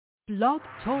Blog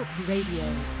Talk Radio.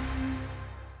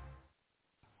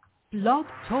 Blog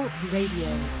Talk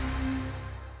Radio.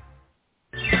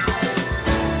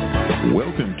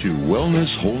 Welcome to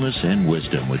Wellness, Wholeness, and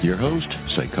Wisdom with your host,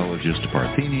 Psychologist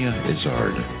Parthenia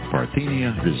Izzard.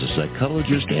 Parthenia is a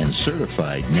psychologist and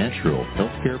certified natural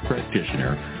healthcare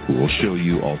practitioner who will show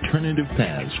you alternative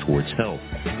paths towards health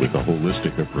with a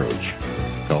holistic approach.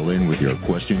 Call in with your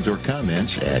questions or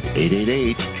comments at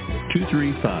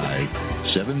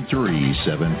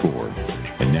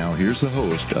 888-235-7374. And now here's the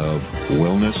host of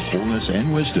Wellness, Wholeness,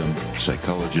 and Wisdom,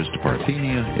 Psychologist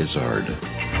Parthenia Izzard.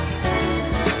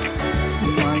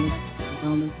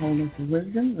 Wellness, Wholeness, and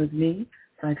Wisdom with me,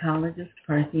 Psychologist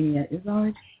Parthenia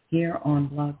Izzard, here on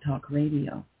Blog Talk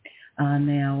Radio.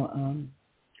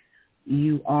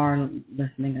 You are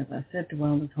listening, as I said, to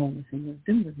Wellness, Wholeness, and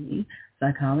Wisdom with me,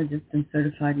 Psychologist and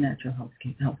Certified Natural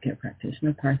Healthcare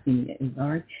Practitioner Parthenia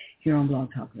Izzard, here on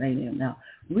Blog Talk Radio. Now,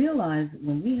 realize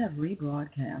when we have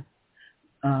rebroadcasts,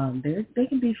 they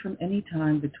can be from any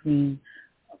time between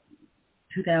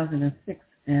 2006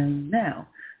 and now.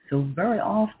 So very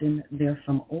often they're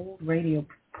from old radio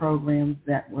programs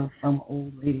that were from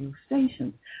old radio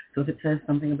stations. So if it says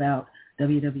something about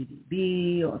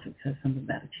WWDB or if it says something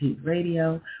about Achieve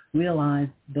Radio, realize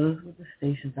those were the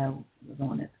stations I was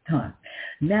on at the time.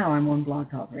 Now I'm on Blog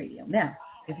Talk Radio. Now,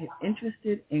 if you're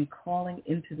interested in calling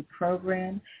into the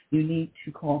program, you need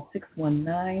to call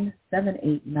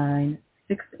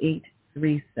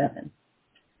 619-789-6837.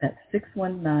 That's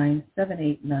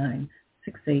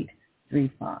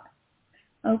 619-789-6835.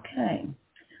 Okay.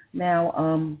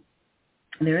 Now,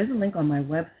 there is a link on my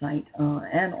website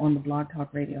and on the Blog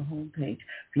Talk Radio homepage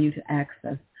for you to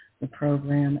access the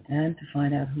program and to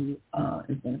find out who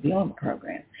is going to be on the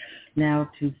program. Now,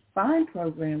 to find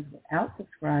programs without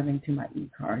subscribing to my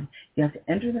e-card, you have to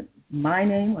enter my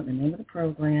name or the name of the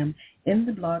program in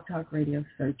the Blog Talk Radio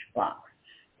search box.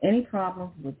 Any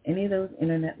problems with any of those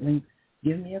internet links,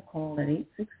 give me a call at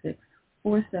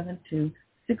 866-472-6094.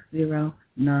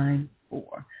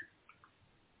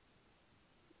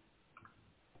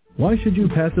 Why should you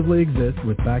passively exist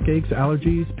with backaches,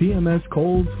 allergies, PMS,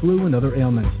 colds, flu, and other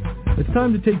ailments? It's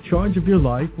time to take charge of your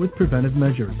life with preventive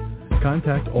measures.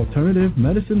 Contact Alternative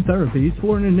Medicine Therapies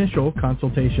for an initial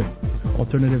consultation.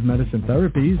 Alternative Medicine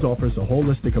Therapies offers a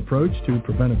holistic approach to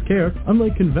preventive care,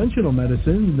 unlike conventional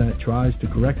medicine that tries to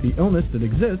correct the illness that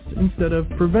exists instead of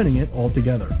preventing it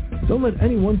altogether. Don't let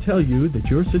anyone tell you that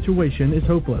your situation is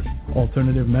hopeless.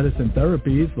 Alternative medicine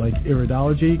therapies like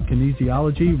iridology,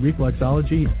 kinesiology,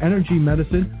 reflexology, energy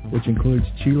medicine, which includes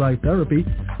chi life therapy,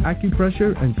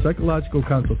 acupressure, and psychological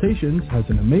consultations, has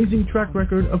an amazing track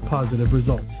record of positive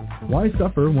results. Why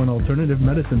suffer when Alternative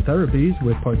Medicine Therapies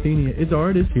with Parthenia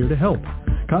Izzard is here to help?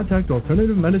 Contact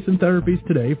Alternative Medicine Therapies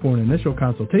today for an initial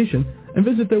consultation and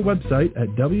visit their website at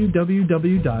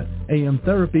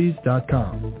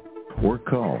www.amtherapies.com. Or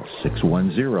call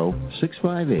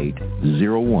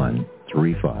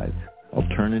 610-658-0135.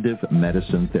 Alternative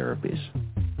Medicine Therapies.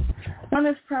 On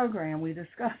this program, we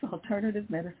discuss alternative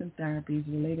medicine therapies,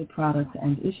 related products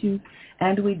and issues,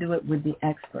 and we do it with the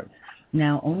experts.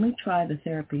 Now, only try the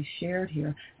therapies shared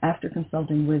here after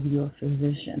consulting with your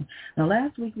physician. Now,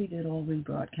 last week we did all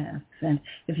rebroadcasts, and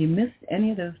if you missed any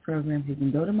of those programs, you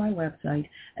can go to my website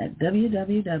at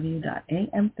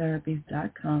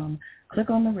www.amtherapies.com, click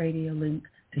on the radio link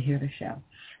to hear the show.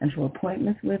 And for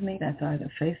appointments with me, that's either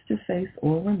face-to-face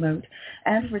or remote,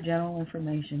 and for general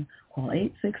information, call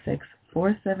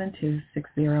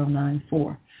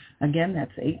 866-472-6094. Again,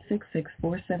 that's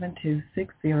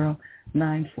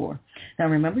 866-472-6094. Now,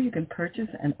 remember, you can purchase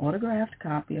an autographed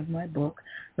copy of my book,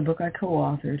 the book I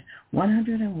co-authored,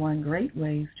 101 Great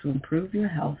Ways to Improve Your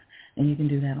Health, and you can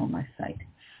do that on my site.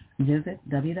 Visit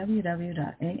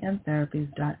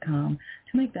www.amtherapies.com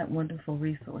to make that wonderful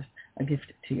resource a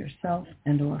gift to yourself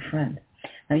and or a friend.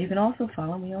 Now, you can also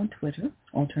follow me on Twitter,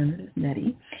 Alternative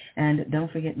Medi, and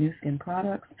don't forget New Skin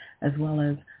Products, as well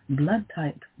as Blood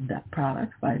Type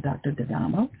Products by Dr.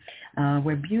 D'Adamo,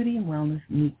 where beauty and wellness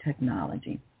meet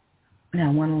technology. Now,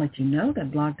 I want to let you know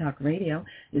that Blog Talk Radio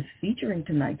is featuring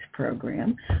tonight's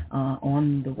program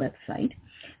on the website.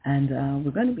 And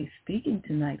we're going to be speaking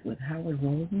tonight with Howard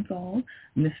Rosenthal,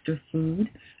 Mr. Food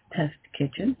Test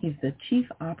Kitchen. He's the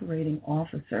Chief Operating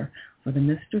Officer for the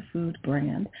Mr. Food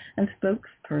brand and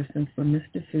spokesperson for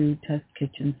Mr. Food Test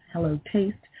Kitchen's Hello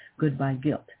Taste, Goodbye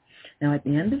Guilt. Now, at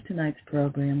the end of tonight's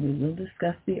program, we will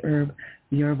discuss the herb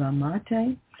yerba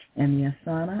mate and the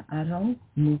asana Adho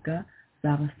Mukha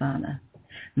Savasana.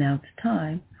 Now it's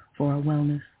time for our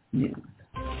wellness news.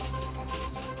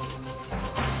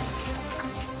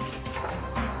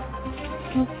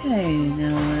 Okay,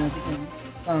 now begin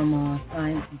from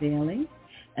Science Daily,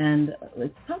 and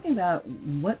it's talking about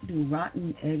what do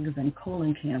rotten eggs and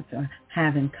colon cancer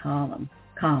have in common.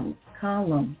 And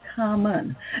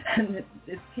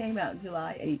it came out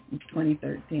July 8,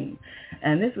 2013.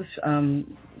 And this was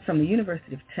from the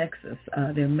University of Texas,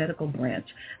 their medical branch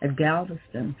at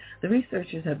Galveston. The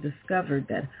researchers have discovered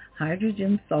that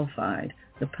hydrogen sulfide,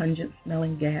 the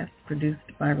pungent-smelling gas produced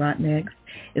by rotten eggs,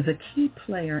 is a key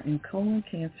player in colon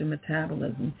cancer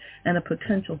metabolism and a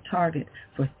potential target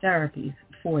for therapies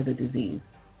for the disease.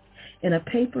 In a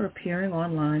paper appearing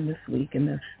online this week in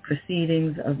the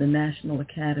Proceedings of the National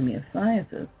Academy of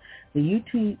Sciences, the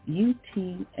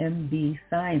UTMB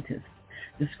scientists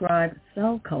described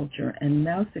cell culture and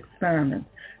mouse experiments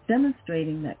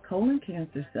demonstrating that colon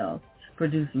cancer cells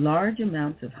produce large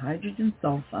amounts of hydrogen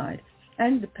sulfide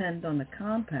and depend on the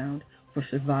compound for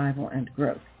survival and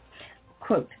growth.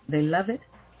 Quote, they love it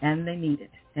and they need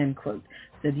it, end quote,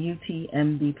 said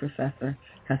UTMB professor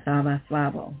Casaba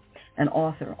Slavo, an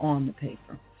author on the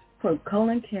paper. Quote,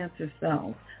 colon cancer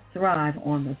cells thrive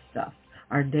on this stuff.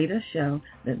 Our data show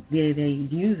that they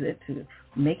use it to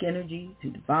make energy, to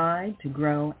divide, to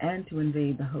grow, and to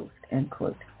invade the host, end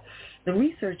quote. The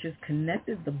researchers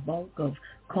connected the bulk of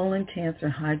colon cancer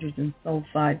hydrogen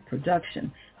sulfide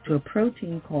production to a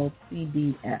protein called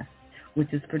CBS,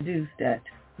 which is produced at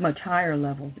much higher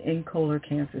levels in colon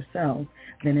cancer cells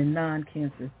than in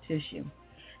non-cancerous tissue.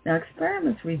 Now,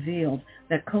 experiments revealed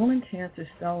that colon cancer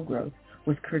cell growth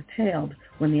was curtailed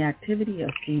when the activity of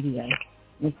CBS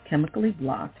was chemically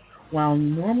blocked, while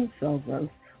normal cell growth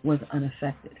was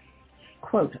unaffected.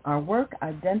 Quote, our work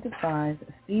identifies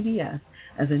CBS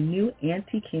as a new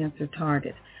anti-cancer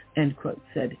target, end quote,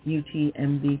 said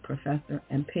UTMB professor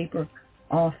and paper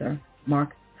author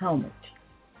Mark Helmich.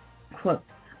 Quote,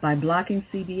 by blocking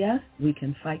CBS, we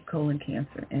can fight colon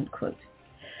cancer, end quote.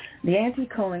 The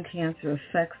anti-colon cancer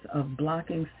effects of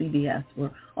blocking CBS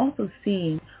were also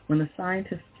seen when the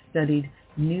scientists studied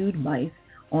nude mice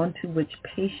onto which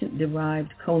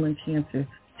patient-derived colon cancer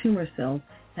tumor cells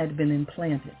had been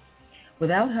implanted.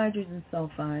 Without hydrogen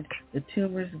sulfide, the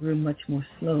tumors grew much more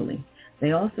slowly.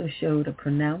 They also showed a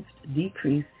pronounced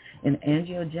decrease in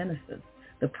angiogenesis,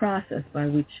 the process by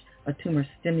which a tumor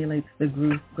stimulates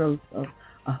the growth of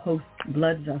a host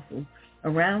blood vessel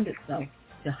around itself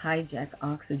to hijack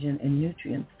oxygen and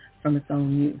nutrients from its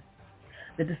own use.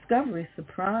 The discovery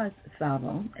surprised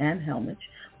Savo and Helmich,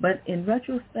 but in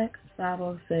retrospect,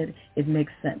 Savo said it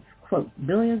makes sense. Quote,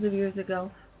 billions of years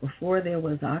ago, before there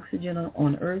was oxygen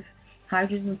on Earth,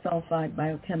 hydrogen sulfide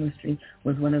biochemistry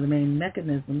was one of the main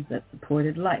mechanisms that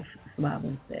supported life,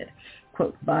 Savo said.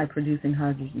 Quote, by producing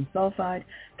hydrogen sulfide,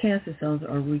 cancer cells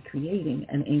are recreating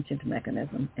an ancient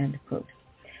mechanism, end quote.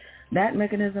 That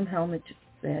mechanism, Helmich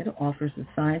said, offers the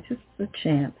scientists a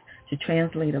chance to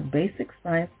translate a basic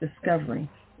science discovery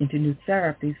into new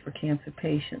therapies for cancer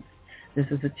patients. This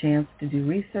is a chance to do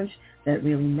research that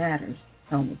really matters,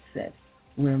 Helmich said.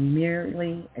 We're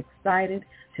merely excited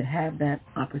to have that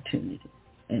opportunity,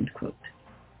 end quote.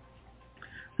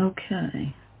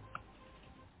 Okay,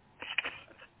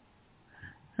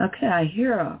 I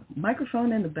hear a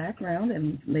microphone in the background,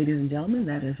 and ladies and gentlemen,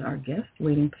 that is our guest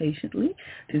waiting patiently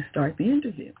to start the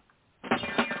interview.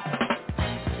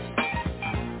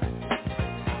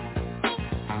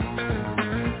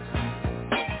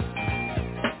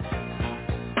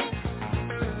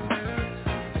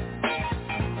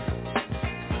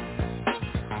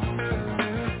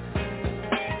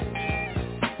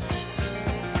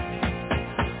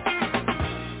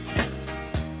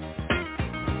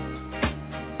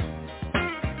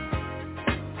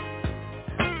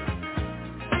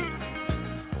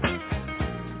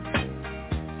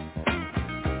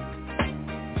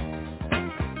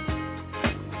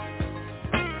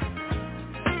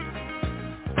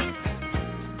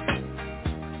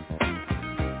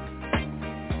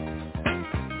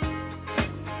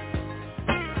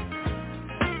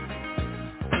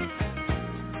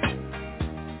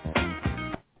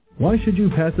 Why should you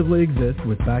passively exist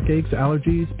with backaches,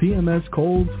 allergies, PMS,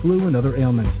 colds, flu, and other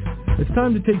ailments? It's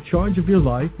time to take charge of your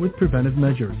life with preventive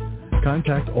measures.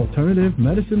 Contact Alternative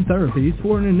Medicine Therapies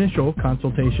for an initial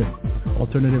consultation.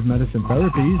 Alternative Medicine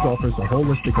Therapies offers a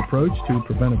holistic approach to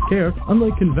preventive care,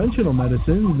 unlike conventional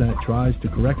medicine that tries to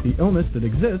correct the illness that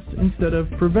exists instead of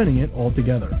preventing it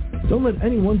altogether. Don't let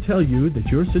anyone tell you that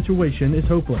your situation is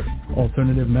hopeless.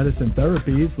 Alternative medicine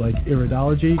therapies like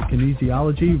iridology,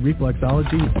 kinesiology,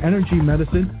 reflexology, energy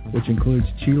medicine, which includes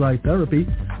chi light therapy,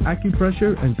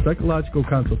 acupressure, and psychological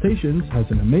consultations, has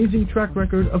an amazing track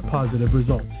record of positive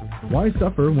results. Why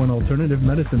suffer when alternative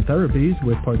medicine therapies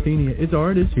with Parthenia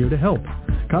Izzard is here to help?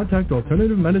 Contact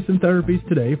Alternative Medicine Therapies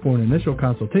today for an initial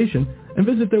consultation and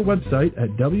visit their website at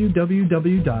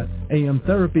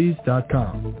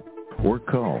www.amtherapies.com. Or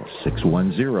call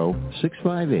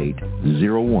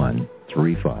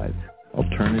 610-658-0135.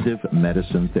 Alternative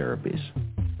Medicine Therapies.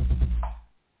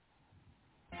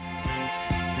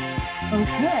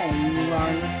 Okay, you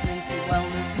are listening to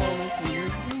Wellness, Wholeness,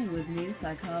 and Wisdom with me,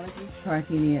 Psychologist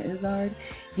Parthenia Izzard,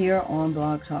 here on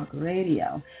Blog Talk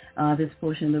Radio. This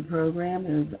portion of the program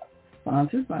is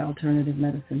sponsored by Alternative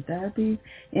Medicine Therapies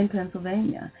in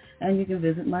Pennsylvania. And you can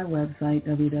visit my website,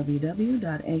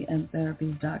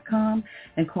 www.amtherapies.com,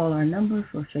 and call our number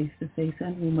for face-to-face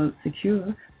and remote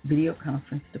secure video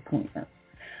conference appointments.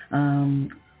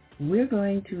 We're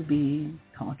going to be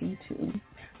talking to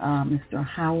Mr.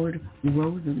 Howard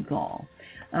Rosenthal.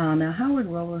 Now, Howard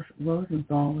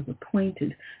Rosenthal was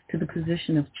appointed to the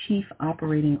position of Chief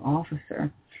Operating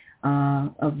Officer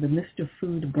of the Mr.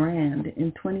 Food brand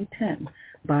in 2010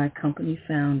 by company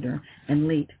founder and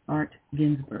late Art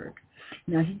Ginsberg.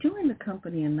 Now, he joined the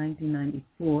company in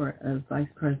 1994 as Vice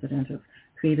President of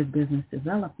Creative Business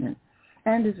Development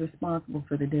and is responsible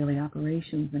for the daily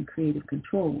operations and creative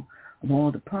control of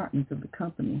all departments of the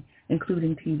company,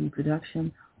 including TV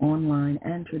production, online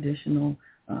and traditional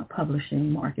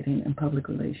publishing, marketing, and public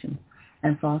relations,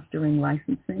 and fostering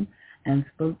licensing and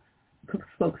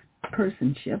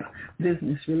spokespersonship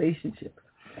business relationships.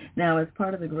 Now, as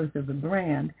part of the growth of the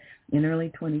brand, in early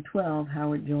 2012,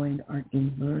 Howard joined Art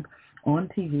Ginsberg on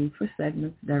TV for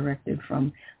segments directed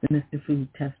from the Mr. Food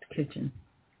Test Kitchen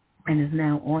and is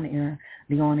now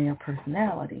the on-air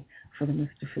personality for the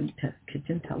Mr. Food Test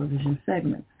Kitchen television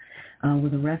segments.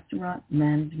 With a restaurant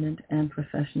management and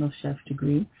professional chef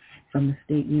degree from the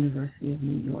State University of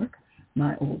New York,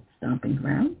 my old stomping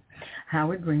ground,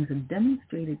 Howard brings a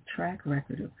demonstrated track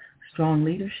record of strong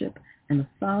leadership and a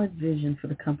solid vision for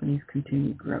the company's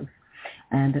continued growth.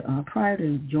 And prior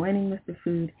to joining Mr.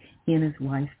 Food, he and his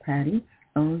wife, Patty,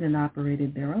 owned and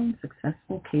operated their own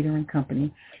successful catering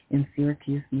company in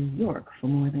Syracuse, New York for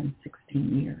more than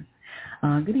 16 years.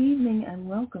 Good evening and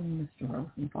welcome, Mr.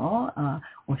 Rosenthal,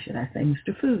 or should I say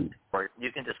Mr. Food? Or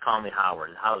you can just call me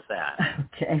Howard. How's that?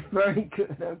 Okay, very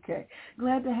good. Okay.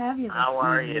 Glad to have you. How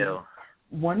are you?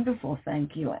 Wonderful,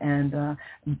 thank you. And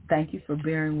thank you for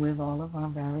bearing with all of our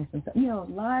various things. You know,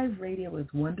 live radio is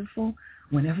wonderful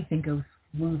when everything goes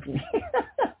smoothly.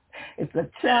 It's a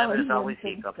challenge. Yeah, there's always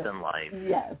hiccups in life.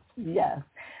 Yes, yes.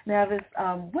 Now, this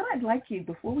what I'd like you,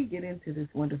 before we get into this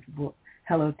wonderful book,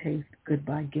 Hello Taste,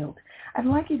 Goodbye Guilt, I'd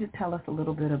like you to tell us a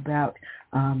little bit about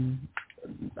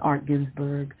Art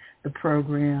Ginsberg, the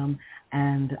program,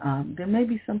 and there may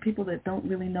be some people that don't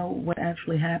really know what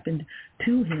actually happened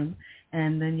to him,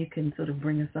 and then you can sort of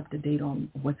bring us up to date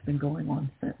on what's been going on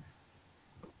since.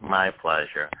 My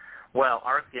pleasure. Well,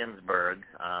 Art Ginsberg,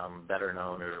 better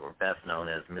known or best known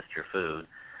as Mr. Food,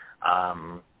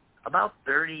 about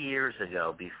 30 years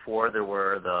ago, before there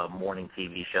were the morning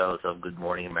TV shows of Good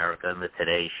Morning America and the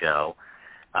Today Show,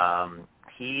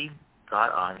 he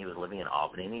got on. He was living in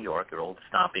Albany, New York, your old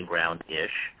stomping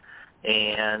ground-ish,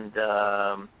 and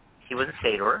he was a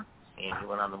caterer, and he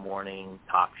went on the morning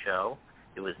talk show.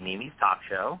 It was Mimi's talk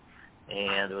show,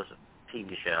 and it was a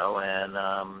TV show, and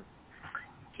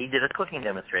he did a cooking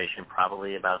demonstration,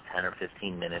 probably about 10 or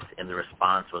 15 minutes, and the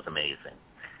response was amazing.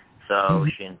 So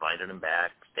she invited him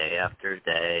back day after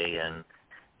day, and,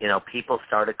 you know, people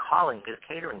started calling his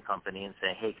catering company and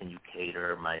saying, hey, can you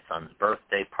cater my son's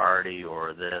birthday party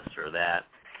or this or that?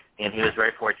 And he was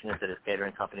very fortunate that his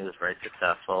catering company was very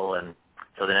successful, and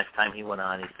so the next time he went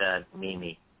on, he said,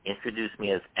 Mimi, introduce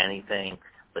me as anything,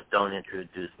 but don't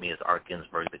introduce me as Art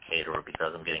Ginsberg, the caterer,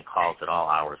 because I'm getting calls at all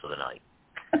hours of the night.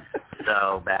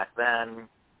 So back then,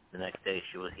 the next day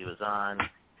he was on, he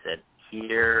said,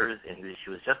 here's, and she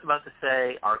was just about to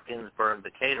say Art Ginsberg, the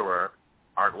caterer.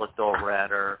 Art looked over at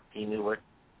her. He knew what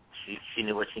she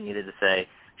knew what she needed to say.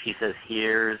 She says,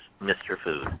 here's Mr.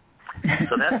 Food.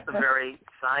 So that's the very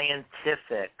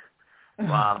scientific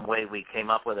way we came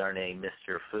up with our name,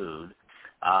 Mr. Food.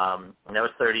 And that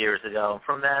was 30 years ago. And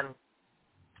from then,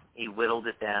 he whittled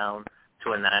it down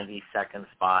to a 90-second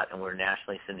spot, and we're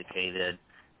nationally syndicated,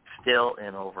 still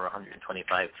in over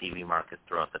 125 TV markets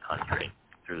throughout the country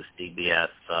through CBS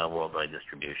worldwide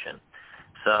distribution.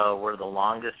 So we're the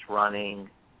longest-running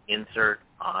insert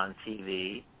on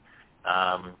TV.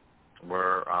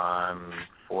 We're on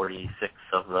 46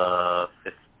 of the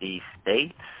 50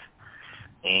 states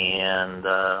and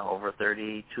over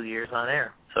 32 years on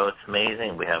air. So it's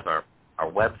amazing. We have our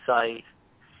website.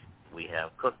 We have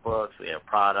cookbooks. We have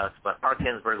products. But Art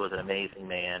Ginsberg was an amazing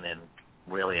man and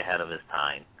really ahead of his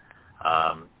time.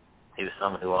 He was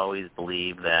someone who always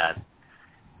believed that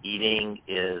eating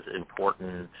is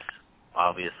important,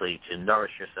 obviously, to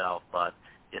nourish yourself, but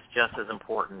it's just as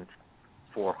important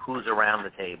for who's around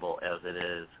the table as it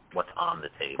is what's on the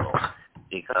table,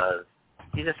 because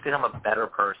you just become a better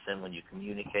person when you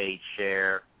communicate,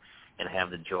 share, and have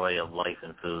the joy of life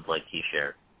and food like he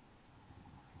shared.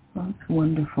 That's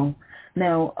wonderful.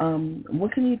 Now,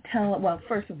 what can you tell? Well,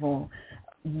 first of all,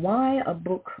 why a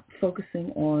book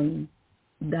focusing on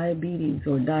diabetes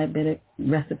or diabetic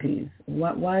recipes?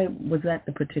 Why was that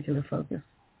the particular focus?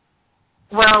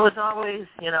 Well, it's always,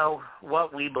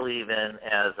 what we believe in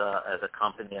as a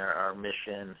company. Our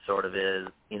mission sort of is,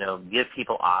 give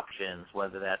people options,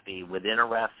 whether that be within a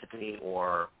recipe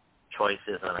or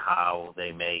choices on how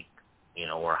they make,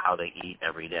 or how they eat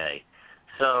every day.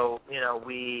 So,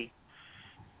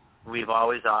 we've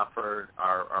always offered,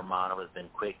 our motto has been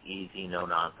quick, easy,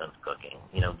 no-nonsense cooking.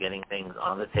 Getting things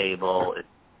on the table,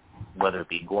 whether it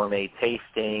be gourmet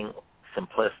tasting,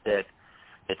 simplistic.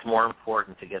 It's more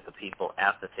important to get the people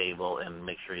at the table and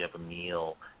make sure you have a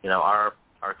meal. Our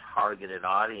targeted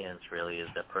audience really is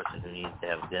that person who needs to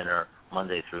have dinner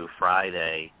Monday through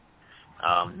Friday,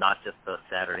 not just the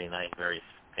Saturday night very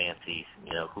fancy,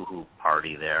 hoo-hoo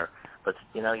party there. But,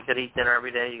 you got to eat dinner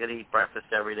every day, you got to eat breakfast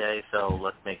every day, so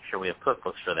let's make sure we have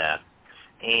cookbooks for that.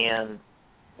 And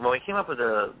when we came up with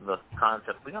the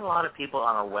concept, we got a lot of people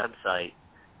on our website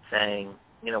saying,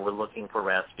 we're looking for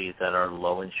recipes that are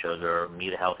low in sugar,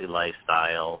 meet a healthy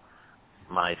lifestyle.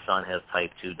 My son has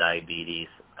type 2 diabetes.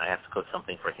 I have to cook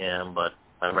something for him, but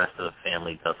the rest of the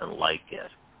family doesn't like it.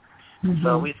 Mm-hmm.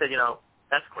 So we said,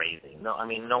 that's crazy.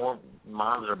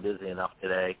 Moms are busy enough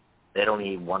today. They don't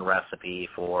need one recipe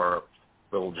for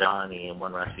little Johnny and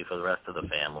one recipe for the rest of the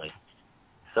family.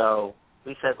 So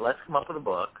we said, let's come up with a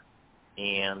book.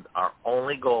 And our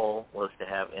only goal was to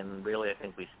have, and really I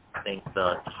think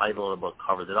the title of the book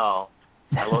covers it all,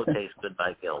 Hello Taste Good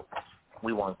by Guilt.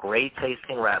 We want great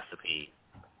tasting recipes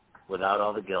without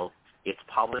all the guilt. It's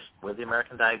published with the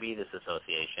American Diabetes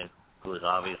Association, who is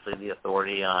obviously the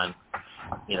authority on,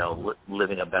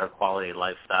 living a better quality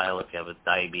lifestyle if you have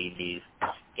diabetes,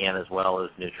 and as well as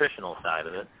nutritional side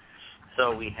of it.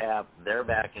 So we have their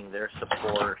backing, their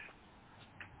support,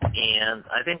 and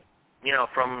I think,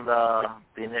 from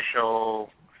the initial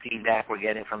feedback we're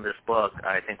getting from this book,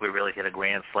 I think we really hit a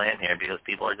grand slam here because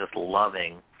people are just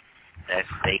loving that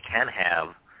they can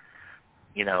have,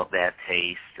 that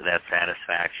taste, that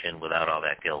satisfaction without all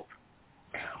that guilt.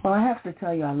 Well, I have to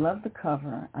tell you, I love the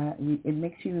cover. It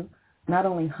makes you not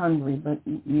only hungry, but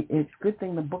it's a good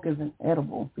thing the book isn't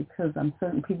edible because I'm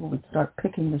certain people would start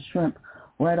picking the shrimp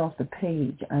right off the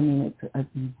page. It's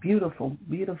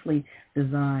beautifully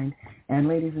designed. And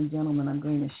ladies and gentlemen, I'm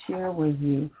going to share with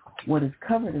you what is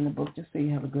covered in the book just so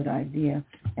you have a good idea.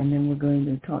 And then we're going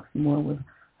to talk some more with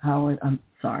Howard. I'm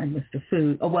sorry, Mr.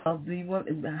 Food. Oh, well, do you want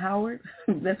Howard?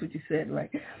 That's what you said, right?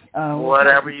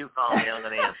 Whatever you call me, I'm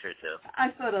going to answer to.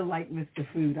 I sort of like Mr.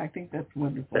 Food. I think that's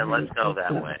wonderful. Then let's go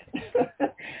that way.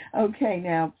 Okay,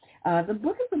 now, the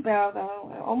book is about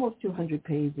almost 200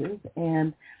 pages,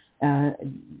 and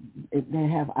they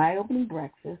have eye-opening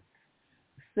breakfasts,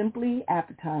 simply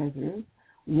appetizers,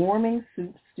 warming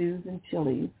soups, stews, and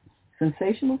chilies,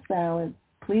 sensational salads,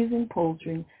 pleasing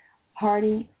poultry,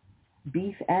 hearty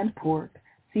beef and pork,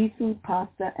 seafood,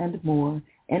 pasta, and more,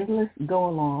 endless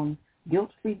go-alongs,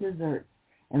 guilt-free desserts,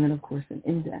 and then, of course, an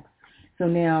index. So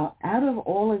now, out of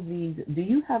all of these, do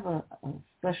you have a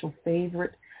special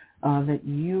favorite that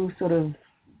you sort of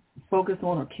focus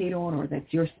on or cater on, or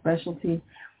that's your specialty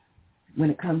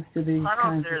when it comes to these kinds of things? I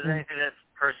don't know if there's anything that's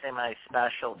per se my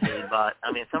specialty, but,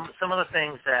 some of the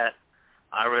things that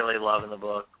I really love in the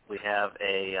book, we have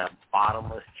a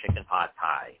bottomless chicken pot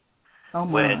pie. Oh,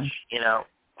 my. Which,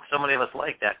 so many of us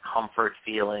like that comfort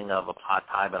feeling of a pot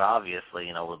pie, but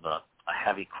obviously, with a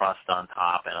heavy crust on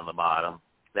top and on the bottom,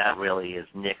 that really is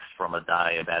nixed from a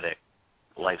diabetic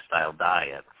lifestyle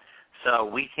diet. So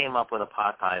we came up with a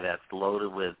pot pie that's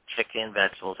loaded with chicken,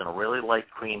 vegetables, and a really light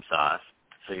cream sauce,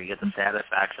 so you get the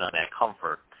satisfaction on that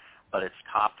comfort, but it's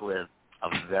topped with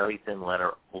a very thin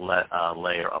layer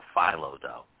of phyllo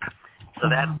dough. So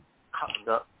that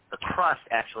the crust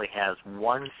actually has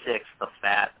 1/6 the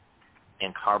fat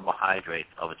and carbohydrates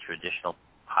of a traditional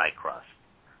pie crust.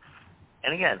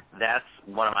 And again, that's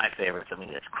one of my favorites.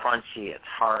 It's crunchy, it's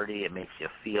hearty, it makes you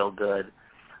feel good.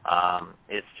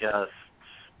 It's just,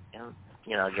 again,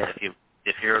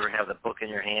 if you ever have the book in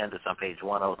your hand, it's on page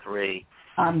 103.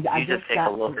 You just take a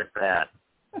look at that.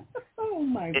 Oh,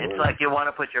 my God. It's like you want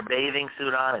to put your bathing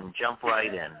suit on and jump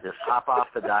right in. Just hop off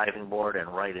the diving board and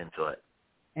right into it.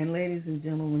 And ladies and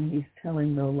gentlemen, when he's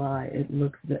telling no lie, it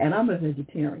looks good. And I'm a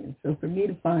vegetarian, so for me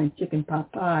to find chicken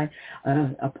pot pie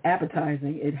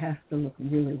appetizing, it has to look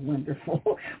really wonderful.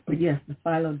 But yes, the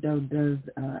phyllo dough does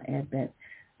add that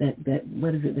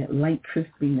what is it, that light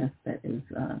crispiness that is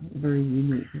very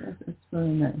unique. It's very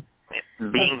nice.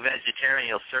 Being vegetarian,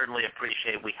 you'll certainly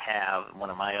appreciate we have one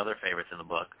of my other favorites in the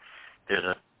book. There's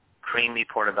a creamy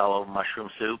portobello mushroom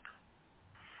soup,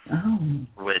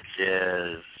 which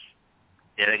is,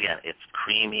 again, it's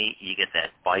creamy. You get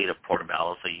that bite of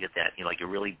portobello, so you get that, like you're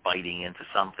really biting into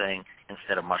something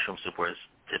instead of mushroom soup, where it's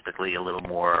typically a little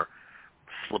more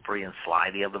slippery and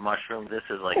slidey of the mushroom. This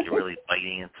is like you're really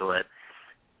biting into it.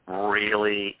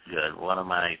 Really good. One of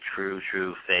my true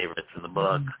favorites in the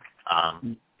book.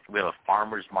 We have a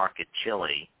farmer's market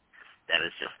chili that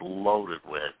is just loaded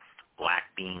with black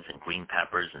beans and green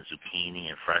peppers and zucchini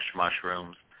and fresh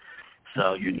mushrooms.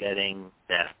 So you're getting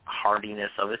that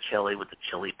heartiness of the chili with the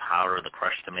chili powder, the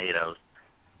crushed tomatoes.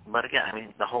 But again, I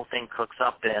mean, the whole thing cooks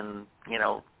up in,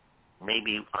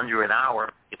 maybe under an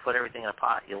hour. You put everything in a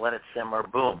pot, you let it simmer,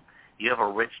 boom. You have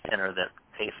a rich dinner that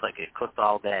tastes like it cooked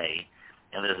all day,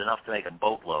 and there's enough to make a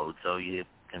boatload, so you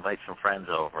invite some friends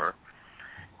over.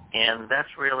 And that's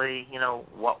really,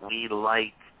 what we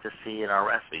like to see in our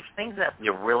recipes, things that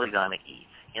you're really going to eat.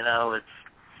 It's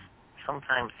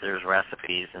sometimes there's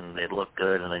recipes and they look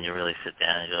good, and then you really sit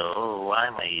down and go, oh, why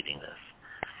am I eating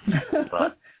this?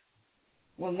 But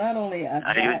well, not only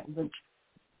that, but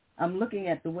I'm looking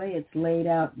at the way it's laid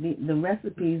out. The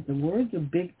recipes, the words are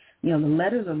big. The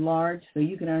letters are large, so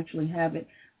you can actually have it,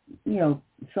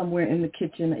 somewhere in the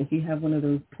kitchen. If you have one of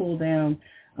those pull-down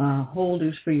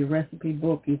holders for your recipe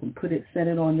book, you can set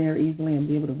it on there easily and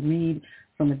be able to read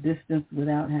from a distance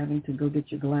without having to go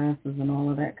get your glasses and all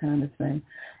of that kind of thing.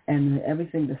 And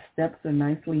everything, the steps are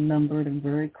nicely numbered and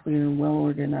very clear and well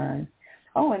organized.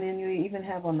 Oh, and then you even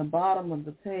have on the bottom of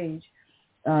the page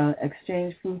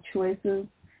exchange food choices.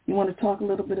 You want to talk a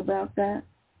little bit about that?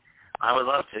 I would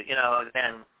love to.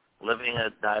 Again, living a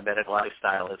diabetic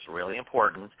lifestyle is really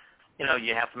important.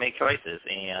 You have to make choices.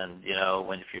 And,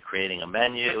 if you're creating a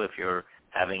menu, if you're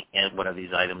having one of these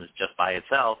items just by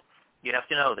itself, you have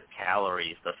to know the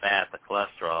calories, the fat, the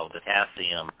cholesterol, the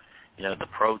potassium, the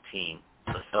protein,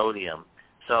 the sodium.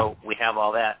 So we have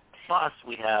all that. Plus,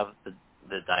 we have the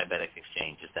diabetic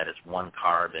exchanges, that is 1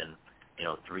 carb and,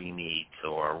 3 meats,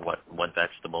 or one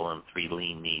vegetable and 3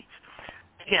 lean meats.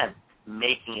 Again,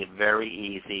 making it very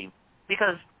easy,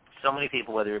 because so many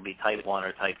people, whether it be type 1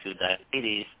 or type 2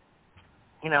 diabetes,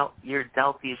 you're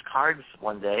dealt these cards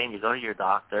one day, and you go to your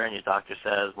doctor, and your doctor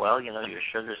says, well, your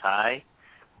sugar's high,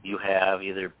 you have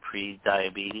either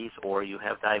pre-diabetes or you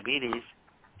have diabetes,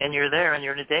 and you're there and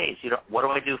you're in a daze. What do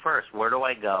I do first? Where do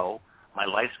I go? My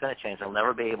life's going to change. I'll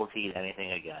never be able to eat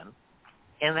anything again.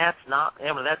 And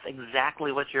that's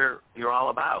exactly what you're all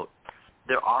about.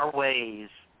 There are ways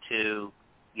to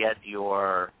get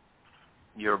your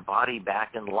body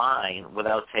back in line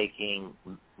without taking,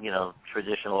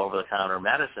 traditional over-the-counter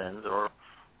medicines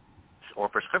or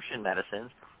prescription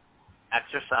medicines.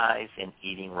 Exercise and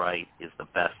eating right is the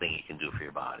best thing you can do for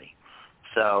your body.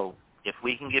 So if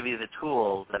we can give you the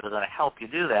tools that are going to help you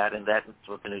do that, and that's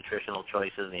what the nutritional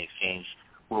choices and the exchange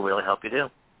will really help you do.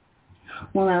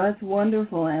 Well, now that's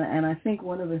wonderful, and I think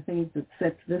one of the things that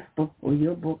sets this book or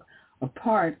your book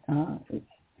apart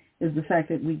is the fact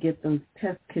that we get those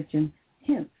test kitchen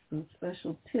hints, those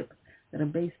special tips that are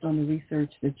based on the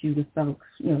research that you, the folks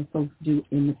do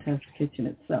in the test kitchen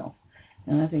itself.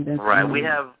 And I think that's right. We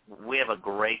have a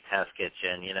great test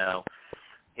kitchen.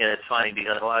 It's funny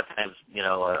because a lot of times,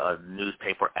 a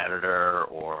newspaper editor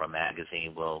or a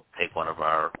magazine will take one of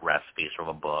our recipes from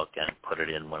a book and put it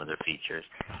in one of their features,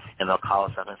 and they'll call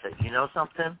us up and say, you know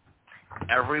something?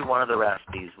 Every one of the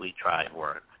recipes we tried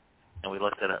worked. And we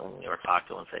looked at it or talked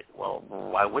to them and say, well,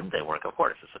 why wouldn't they work? Of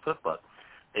course, it's a cookbook.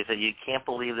 They said, you can't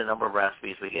believe the number of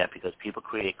recipes we get because people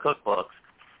create cookbooks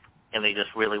and they just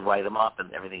really write them up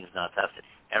and everything's not tested.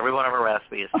 Every one of our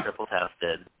recipes is triple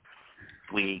tested.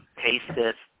 We taste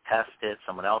it, test it.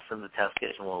 Someone else in the test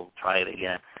kitchen will try it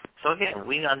again. So, again,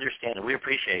 we understand and we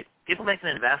appreciate people make an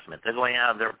investment. They're going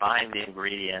out and they're buying the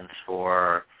ingredients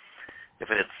for, if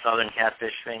it's southern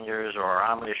catfish fingers or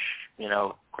Amish,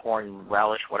 corn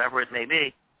relish, whatever it may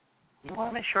be, you want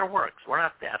to make sure it works. We're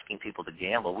not asking people to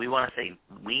gamble. We want to say,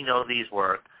 we know these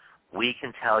work. We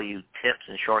can tell you tips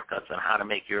and shortcuts on how to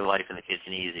make your life in the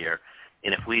kitchen easier.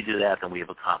 And if we do that, then we have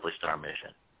accomplished our mission.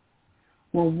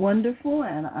 Well, wonderful,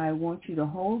 and I want you to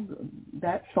hold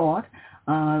that thought.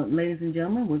 Ladies and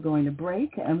gentlemen, we're going to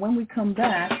break, and when we come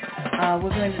back, we're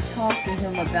going to talk to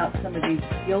him about some of these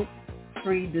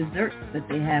guilt-free desserts that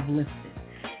they have listed.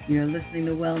 You're listening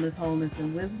to Wellness, Wholeness,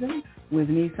 and Wisdom with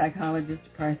me, Psychologist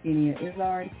Parthenia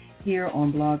Izzard, here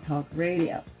on Blog Talk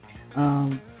Radio.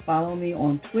 Follow me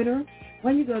on Twitter.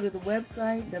 When you go to the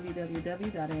website,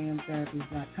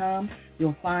 www.amtherapies.com,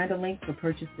 you'll find a link for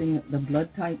purchasing the blood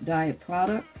type diet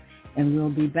products. And we'll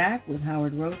be back with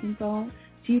Howard Rosenthal,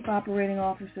 Chief Operating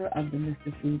Officer of the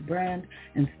Mr. Food brand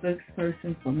and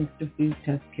spokesperson for Mr. Food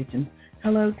Test Kitchens.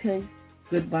 Hello, Taste.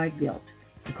 Goodbye, Guilt.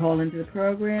 To call into the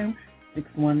program,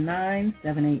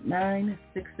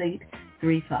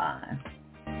 619-789-6835.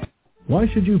 Why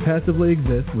should you passively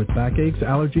exist with backaches,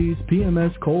 allergies,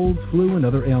 PMS, colds, flu, and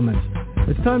other ailments?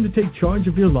 It's time to take charge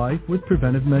of your life with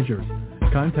preventive measures.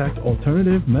 Contact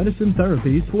Alternative Medicine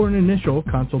Therapies for an initial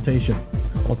consultation.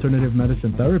 Alternative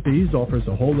Medicine Therapies offers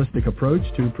a holistic approach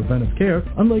to preventive care,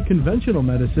 unlike conventional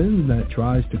medicine that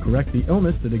tries to correct the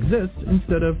illness that exists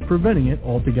instead of preventing it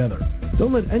altogether.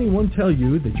 Don't let anyone tell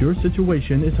you that your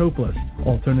situation is hopeless.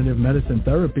 Alternative medicine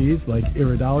therapies like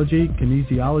iridology,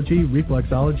 kinesiology,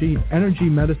 reflexology, energy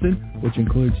medicine, which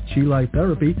includes chi light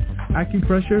therapy,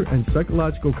 acupressure, and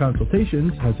psychological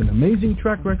consultations, has an amazing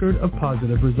track record of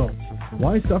positive results.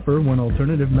 Why suffer when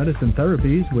Alternative Medicine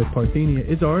Therapies with Parthenia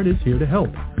Izzard is here to help?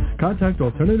 Contact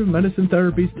Alternative Medicine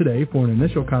Therapies today for an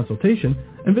initial consultation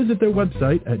and visit their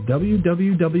website at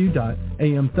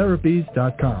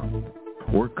www.amtherapies.com.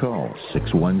 Or call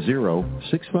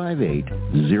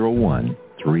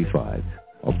 610-658-0135.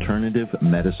 Alternative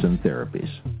Medicine Therapies.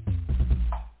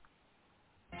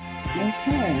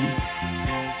 Okay.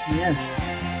 Yes.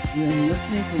 You're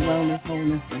listening to Wellness,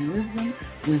 Wholeness, and Wisdom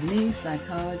with me,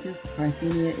 Psychologist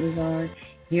Parthenia Izzard,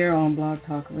 here on Blog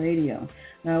Talk Radio.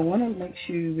 Now, I want to make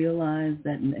sure you realize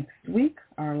that next week,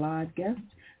 our live guest,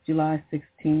 July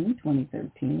 16,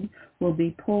 2013, will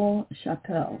be Paul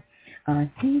Chappell.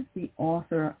 He's the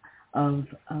author of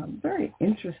a very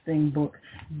interesting book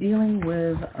dealing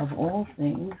with, of all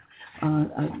things,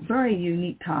 a very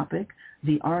unique topic,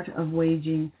 the art of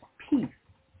waging peace.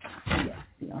 Yes,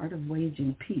 the art of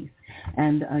waging peace.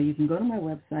 And you can go to my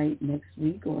website next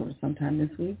week or sometime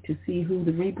this week to see who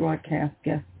the rebroadcast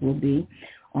guests will be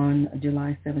on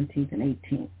July 17th and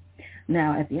 18th.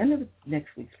 Now, at the end of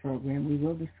next week's program, we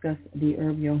will discuss the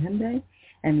herb yohimbe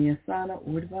and the asana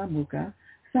urdhva mukha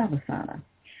savasana.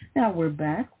 Now, we're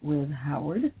back with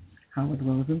Howard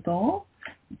Rosenthal,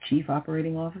 Chief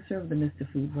Operating Officer of the Mr.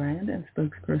 Food brand and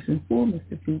spokesperson for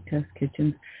Mr. Food Test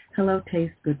Kitchens. Hello,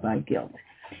 Taste, Goodbye, Guilt.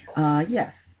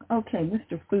 Yes. Okay,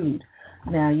 Mr. Food.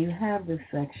 Now, you have this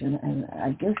section, and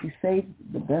I guess you saved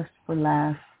the best for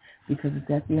last because it's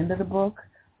at the end of the book,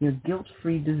 your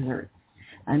guilt-free desserts.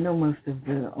 I know most of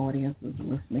the audience is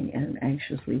listening and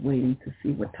anxiously waiting to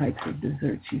see what types of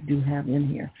desserts you do have in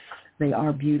here. They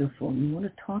are beautiful. You want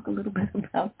to talk a little bit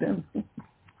about them?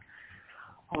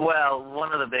 Well,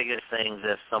 one of the biggest things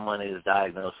if someone is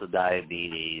diagnosed with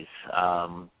diabetes,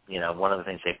 one of the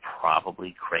things they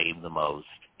probably crave the most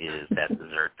is that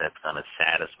dessert that's going to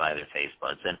satisfy their taste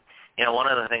buds. And, one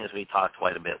of the things we talked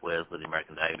quite a bit with the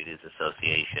American Diabetes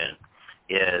Association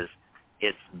is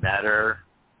it's better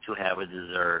to have a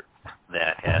dessert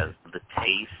that has the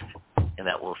taste and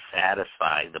that will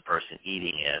satisfy the person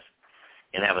eating it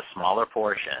and have a smaller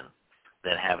portion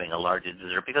than having a larger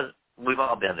dessert, because we've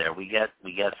all been there. We get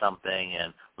something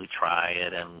and we try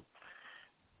it and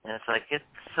it's like, it's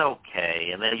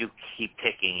okay. And then you keep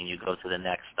picking and you go to the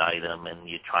next item and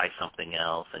you try something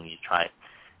else and you try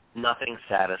nothing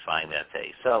satisfying that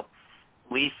taste. So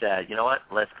we said, you know what,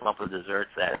 let's come up with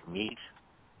desserts that meet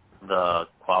the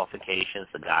qualifications,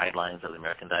 the guidelines of the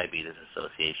American Diabetes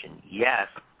Association. Yes,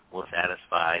 will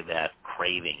satisfy that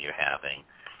craving you're having.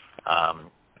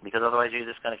 Because otherwise you're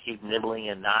just going to keep nibbling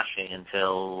and noshing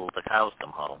until the cows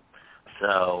come home.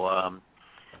 So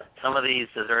some of these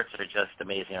desserts are just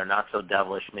amazing. Our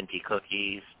not-so-devilish minty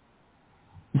cookies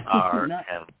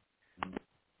have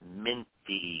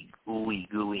minty, ooey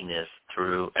gooiness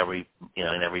through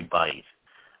in every bite.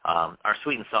 Our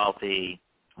sweet and salty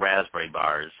raspberry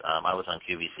bars. I was on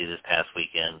QVC this past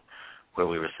weekend where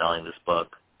we were selling this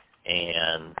book,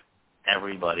 and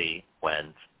everybody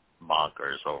went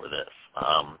bonkers over this.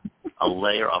 A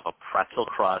layer of a pretzel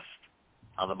crust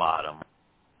on the bottom.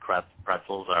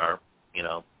 Pretzels are,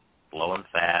 low in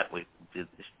fat. We did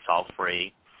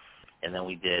salt-free. And then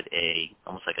we did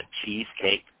almost like a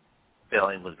cheesecake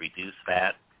filling with reduced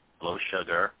fat, low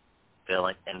sugar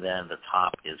filling. And then the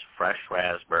top is fresh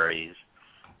raspberries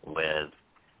with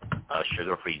a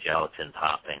sugar-free gelatin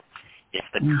topping.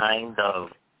 It's the kind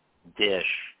of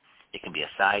dish, it can be a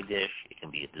side dish, it can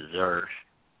be a dessert.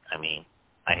 I mean,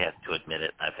 I have to admit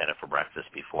it, I've had it for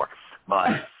breakfast before.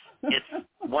 But it's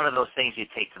one of those things you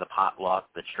take to the potluck,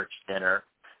 the church dinner,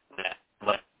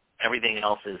 but everything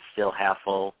else is still half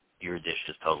full, your dish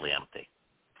is totally empty.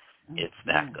 It's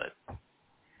that good.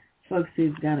 Folks,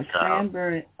 he's got a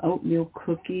cranberry oatmeal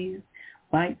cookies,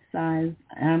 bite-sized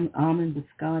almond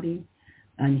biscotti,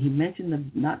 and he mentioned the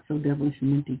not-so-devilish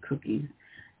minty cookies.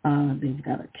 They've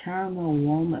got a caramel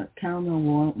walnut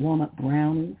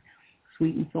brownies,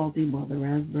 sweet and salty, the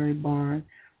raspberry bars,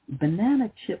 banana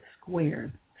chip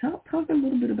squares. Talk a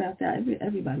little bit about that.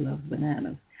 Everybody loves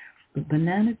bananas. But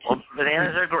banana chips. Well,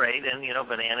 bananas are great, and,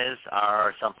 bananas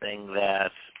are something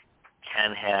that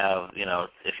can have,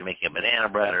 if you're making a banana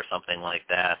bread or something like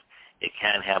that, it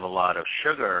can have a lot of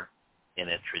sugar in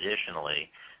it traditionally.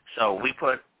 So we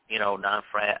put,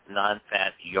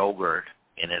 non-fat yogurt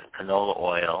in it, canola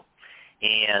oil,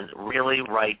 and really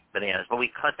ripe bananas. But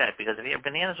we cut that because if your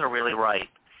bananas are really ripe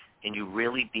and you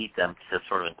really beat them to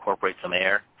sort of incorporate some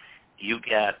air, you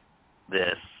get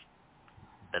this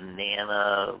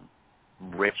banana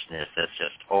richness that's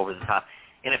just over the top.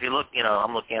 And if you look,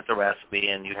 I'm looking at the recipe,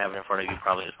 and you have it in front of you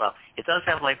probably as well. It does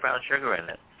have light brown sugar in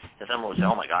it. And someone will say,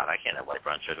 oh, my God, I can't have light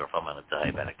brown sugar if I'm on a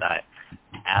diabetic diet.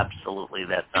 Absolutely,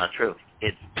 that's not true.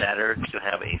 It's better to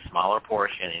have a smaller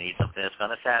portion and eat something that's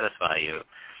going to satisfy you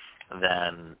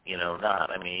than, not.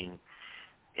 I mean,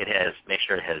 make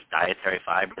sure it has dietary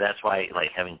fiber. That's why,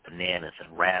 having bananas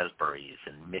and raspberries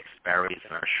and mixed berries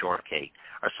in our shortcake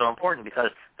are so important,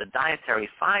 because the dietary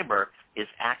fiber is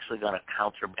actually going to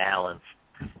counterbalance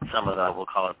some of the, we'll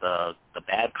call it the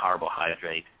bad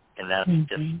carbohydrate, and that's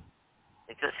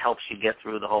it just helps you get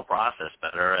through the whole process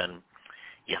better, and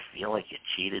you feel like you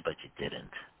cheated, but you didn't.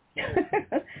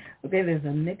 Okay, there's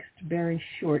a mixed berry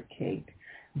shortcake,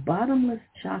 bottomless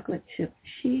chocolate chip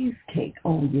cheesecake.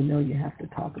 Oh, you have to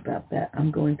talk about that.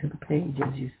 I'm going to the page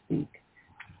as you speak.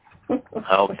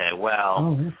 Okay,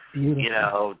 well, that's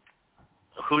beautiful.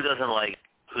 Who doesn't like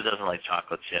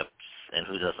chocolate chips, and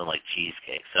who doesn't like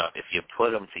cheesecake? So if you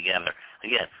put them together,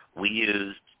 again, we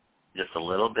used just a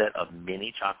little bit of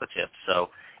mini chocolate chips, so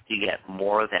you get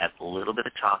more of that little bit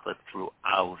of chocolate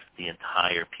throughout the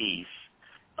entire piece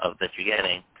that you're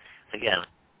getting. Again,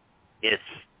 it's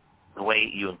the way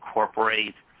you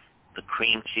incorporate the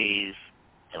cream cheese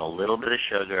and a little bit of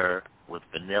sugar with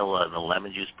vanilla, and the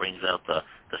lemon juice brings out the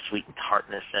sweet and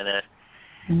tartness in it,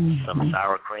 some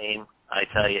sour cream. I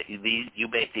tell you, you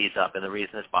bake these up, and the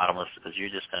reason it's bottomless is because you're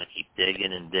just going to keep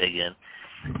digging and digging.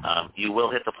 You will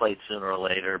hit the plate sooner or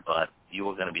later, but you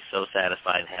are going to be so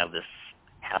satisfied and have this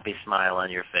happy smile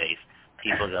on your face.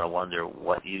 People are going to wonder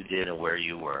what you did and where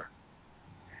you were.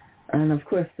 And, of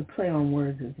course, the play on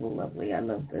words is lovely. I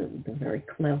love the very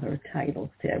clever titles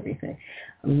to everything.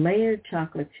 Layered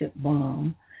chocolate chip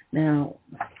bomb. Now,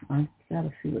 I've got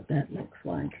to see what that looks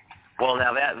like. Well,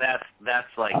 now that's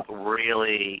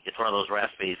really, it's one of those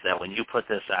recipes that when you put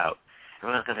this out,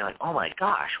 everyone's going to be like, oh, my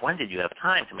gosh, when did you have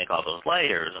time to make all those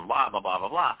layers and blah, blah, blah, blah,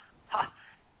 blah.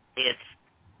 It's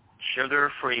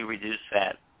sugar-free,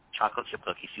 reduced-fat chocolate chip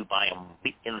cookies. You buy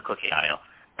them in the cookie aisle,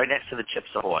 right next to the Chips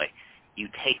Ahoy. You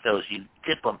take those, you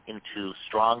dip them into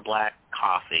strong black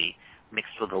coffee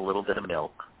mixed with a little bit of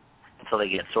milk until they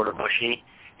get sort of mushy,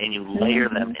 and you layer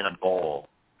them in a bowl.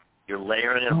 You're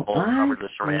layering in a bowl covered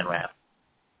with saran wrap.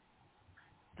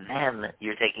 Then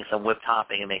you're taking some whipped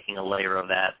topping and making a layer of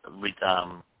that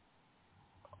on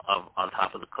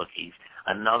top of the cookies.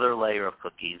 Another layer of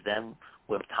cookies, then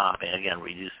whipped topping, again,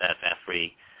 reduced fat,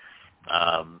 fat-free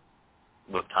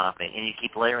whipped topping. And you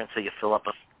keep layering until you fill up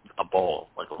a bowl,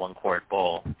 like a 1-quart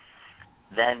bowl.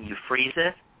 Then you freeze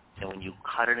it, and when you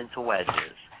cut it into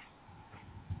wedges,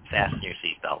 fasten your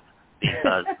seatbelt,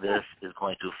 because this is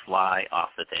going to fly off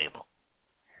the table.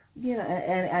 Yeah,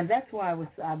 and that's why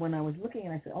when I was looking,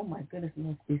 and I said, oh my goodness, it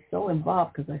must be so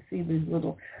involved, because I see these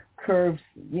little curves,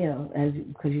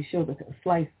 because you show the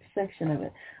sliced section of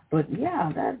it. But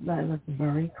yeah, that looks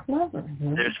very clever.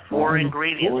 There's four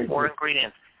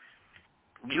ingredients.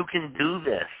 You can do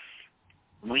this.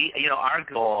 Our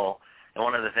goal, and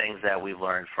one of the things that we've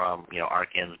learned from, Art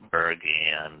Ginsberg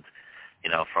and,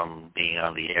 from being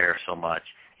on the air so much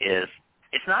is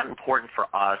it's not important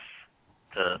for us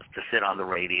to sit on the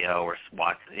radio or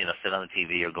watch, sit on the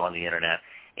TV or go on the internet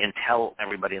and tell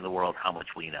everybody in the world how much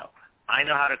we know. I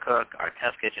know how to cook. Our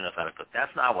test kitchen knows how to cook.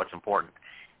 That's not what's important.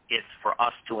 It's for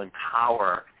us to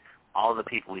empower all the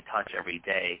people we touch every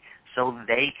day so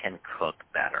they can cook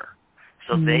better,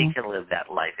 so they can live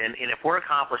that life. And if we're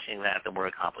accomplishing that, then we're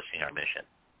accomplishing our mission.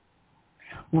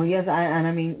 Well, yes,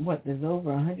 there's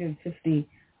over 150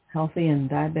 healthy and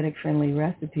diabetic-friendly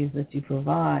recipes that you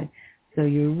provide. So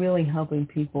you're really helping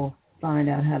people find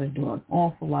out how to do an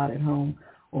awful lot at home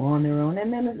or on their own.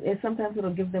 And then sometimes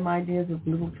it'll give them ideas of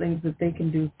little things that they can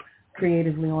do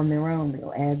creatively on their own.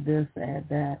 They'll add this, add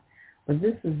that. But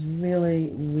this is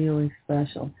really, really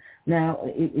special. Now,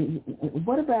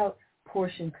 what about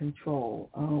portion control?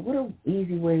 What are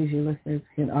easy ways your listeners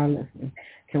can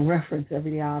reference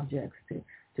everyday objects to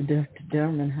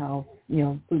determine how,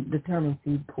 determine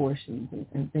food portions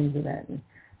and things of that, and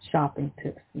shopping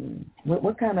tips? And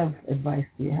what kind of advice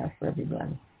do you have for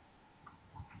everybody?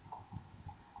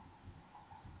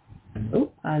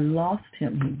 Oh, I lost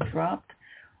him. He dropped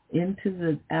into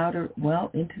the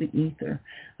into the ether.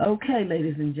 Okay,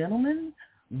 ladies and gentlemen,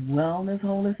 wellness,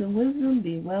 wholeness, and wisdom,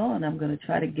 be well, and I'm going to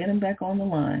try to get him back on the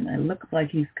line. It looks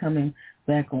like he's coming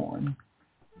back on.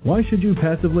 Why should you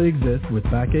passively exist with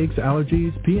backaches,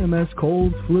 allergies, PMS,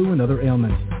 colds, flu, and other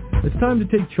ailments? It's time to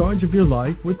take charge of your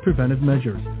life with preventive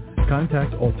measures.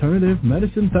 Contact Alternative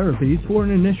Medicine Therapies for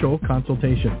an initial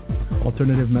consultation.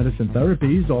 Alternative Medicine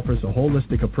Therapies offers a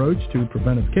holistic approach to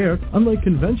preventive care, unlike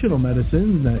conventional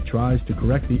medicine that tries to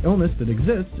correct the illness that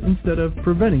exists instead of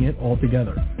preventing it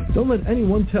altogether. Don't let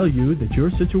anyone tell you that your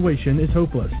situation is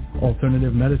hopeless.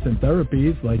 Alternative medicine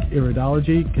therapies like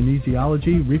iridology,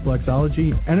 kinesiology,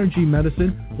 reflexology, energy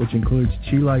medicine, which includes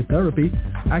chi light therapy,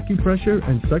 acupressure,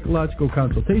 and psychological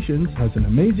consultations, has an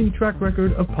amazing track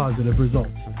record of positive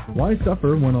results. Why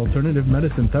suffer when Alternative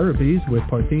Medicine Therapies with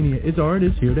Parthenia Izzard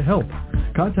is here to help?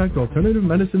 Contact Alternative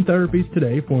Medicine Therapies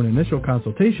today for an initial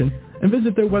consultation and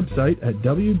visit their website at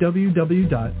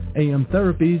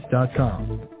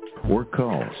www.amtherapies.com. Or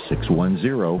call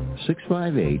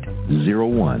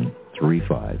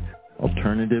 610-658-0135.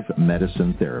 Alternative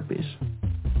Medicine Therapies.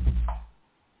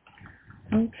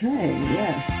 Okay,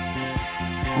 yes.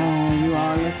 You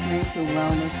are listening to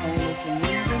Wellness, Wholeness, and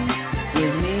Wisdom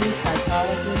with me,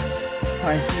 Psychologist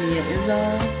Parthenia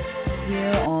Izzard,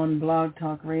 here on Blog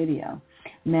Talk Radio.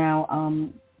 Now,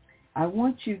 I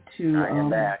want you to... I am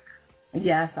back.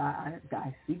 Yes, I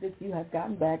see that you have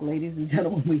gotten back, ladies and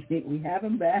gentlemen. We have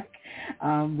him back.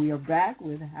 We are back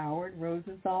with Howard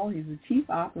Rosenthal. He's the Chief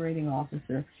Operating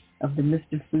Officer of the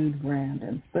Mr. Food brand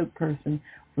and spokesperson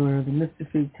for the Mr.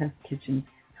 Food Test Kitchen's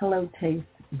Hello Taste,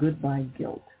 Goodbye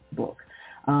Guilt book.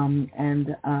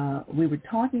 And we were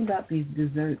talking about these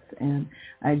desserts, and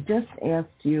I just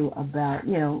asked you about,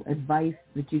 advice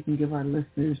that you can give our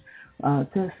listeners to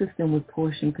assist them with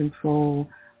portion control,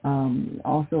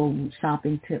 also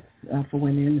shopping tips for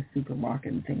when they're in the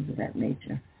supermarket and things of that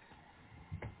nature.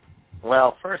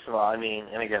 Well, first of all,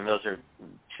 and again, those are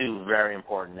two very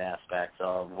important aspects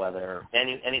of whether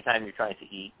anytime you're trying to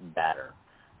eat better.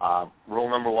 Rule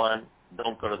number one,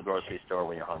 don't go to the grocery store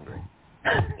when you're hungry.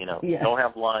 Yes. Go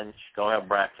have lunch, go have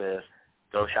breakfast,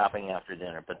 go shopping after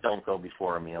dinner, but don't go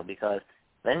before a meal, because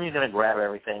then you're going to grab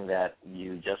everything that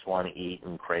you just want to eat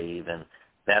and crave, and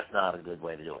that's not a good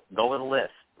way to do it. Go with a list.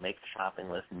 Make a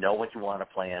shopping list. Know what you want to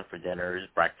plan for dinners,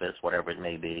 breakfast, whatever it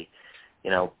may be.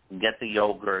 Get the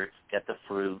yogurt, get the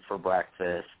fruit for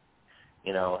breakfast.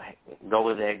 Go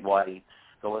with egg whites.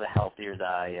 Go with a healthier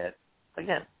diet.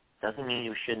 Again, doesn't mean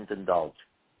you shouldn't indulge.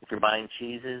 If you're buying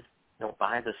cheeses,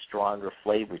 buy the stronger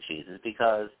flavor cheeses,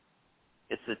 because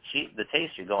it's the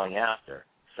taste you're going after.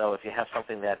 So if you have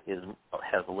something that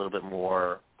has a little bit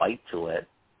more bite to it,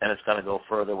 then it's going to go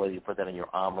further, whether you put that in your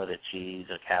omelet, a cheese,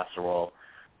 a casserole.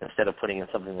 Instead of putting in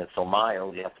something that's so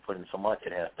mild, you have to put in so much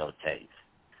it has no taste.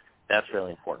 That's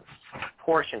really important.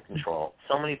 Portion control.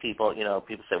 So many people,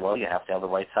 people say, well, you have to have the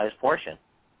right size portion.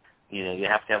 You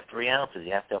have to have 3 ounces.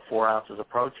 You have to have 4 ounces of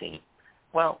protein.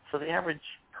 Well, for the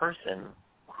average person,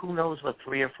 who knows what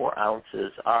 3 or 4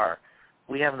 ounces are?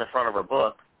 We have in the front of our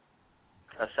book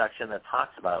a section that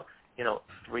talks about,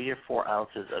 3 or 4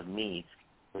 ounces of meat,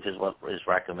 which is what is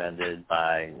recommended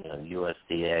by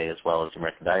USDA as well as the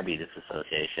American Diabetes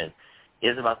Association,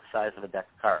 is about the size of a deck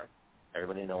of cards.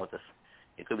 Everybody know what this?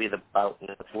 It could be about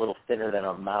it's a little thinner than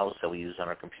a mouse that we use on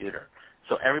our computer.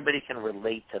 So everybody can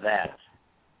relate to that.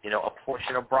 A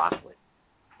portion of broccoli.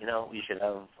 You should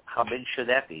have. How big should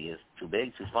that be? Is it too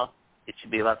big, too small? It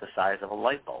should be about the size of a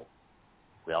light bulb.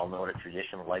 We all know what a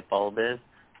traditional light bulb is.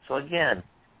 So again,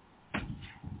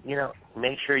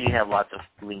 make sure you have lots of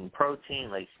lean protein,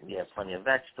 like you have plenty of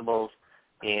vegetables.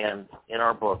 And in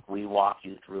our book, we walk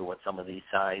you through what some of these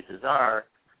sizes are.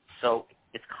 So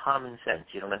it's common sense.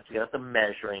 You don't have to get out the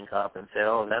measuring cup and say,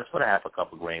 oh, that's what a half a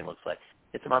cup of grain looks like.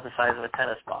 It's about the size of a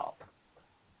tennis ball.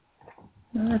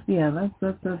 That's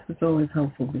always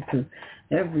helpful, because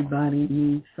everybody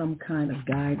needs some kind of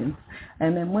guidance.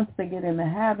 And then once they get in the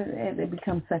habit, it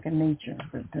becomes second nature.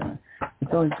 But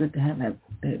it's always good to have that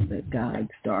guide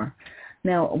star.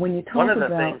 Now, when you talk one of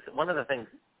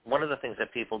the things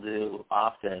that people do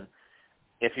often,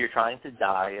 if you're trying to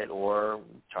diet or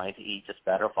trying to eat just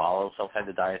better, follow some kind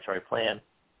of dietary plan,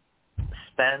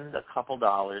 spend a couple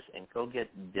dollars and go get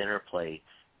dinner plates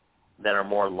that are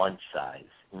more lunch size.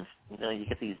 And, you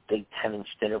get these big 10-inch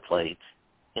dinner plates.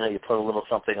 You put a little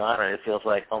something on it, it feels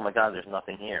like, oh, my God, there's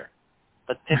nothing here.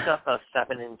 But pick up a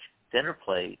 7-inch dinner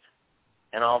plate,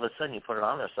 and all of a sudden you put it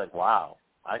on there. It's like, wow,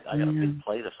 I got a big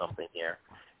plate of something here.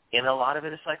 And a lot of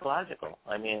it is psychological.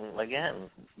 I mean, again,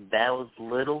 those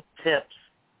little tips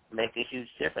make a huge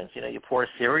difference. You pour a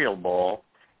cereal bowl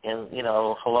and,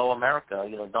 hello, America,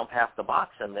 dump half the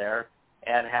box in there,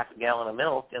 add half a gallon of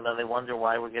milk, and then they wonder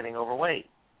why we're getting overweight.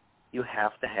 You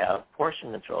have to have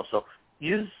portion control. So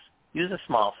use a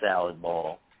small salad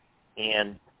bowl,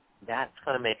 and that's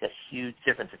going to make a huge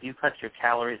difference. If you cut your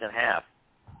calories in half,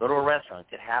 go to a restaurant,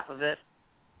 get half of it,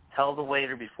 tell the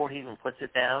waiter before he even puts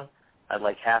it down, I'd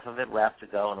like half of it wrapped to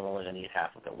go, and I'm only going to eat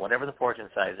half of it. Whatever the portion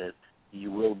size is, you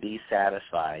will be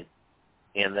satisfied,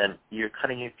 and then you're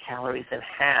cutting your calories in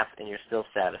half, and you're still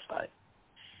satisfied.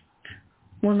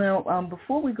 Well, now,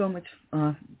 before we go much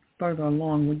further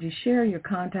along, would you share your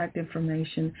contact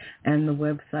information and the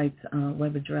website's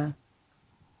web address?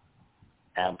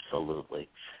 Absolutely.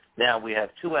 Now, we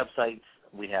have two websites.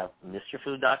 We have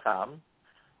MrFood.com,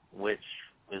 which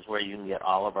is where you can get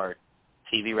all of our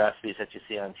TV recipes that you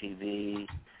see on TV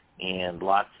and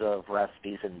lots of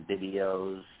recipes and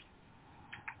videos,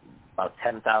 about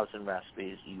 10,000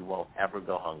 recipes. You won't ever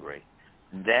go hungry.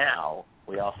 Now,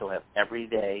 we also have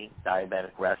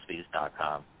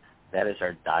everydaydiabeticrecipes.com. That is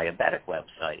our diabetic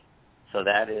website. So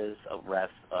that is a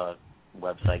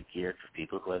website geared for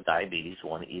people who have diabetes, who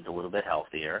want to eat a little bit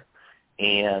healthier.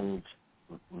 And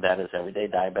that is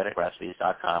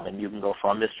everydaydiabeticrecipes.com. And you can go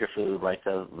from Mr. Food right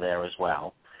to there as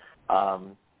well.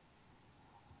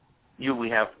 We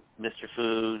have Mr.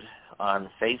 Food on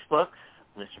Facebook,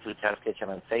 Mr. Food Test Kitchen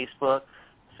on Facebook,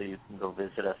 so you can go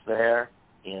visit us there.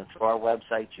 And through our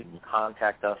website, you can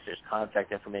contact us. There's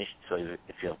contact information, so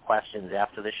if you have questions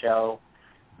after the show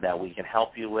that we can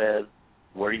help you with,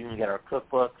 where you can get our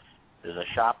cookbooks, there's a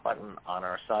shop button on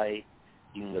our site.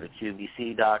 You can go to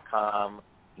QVC.com.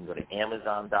 You can go to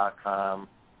Amazon.com.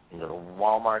 You can go to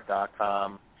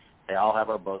Walmart.com. They all have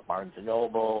our book, Barnes &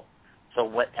 Noble. So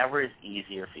whatever is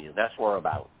easier for you, that's what we're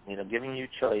about. Giving you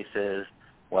choices,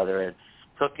 whether it's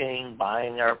cooking,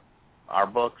 buying our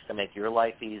books to make your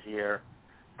life easier.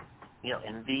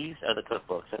 And these are the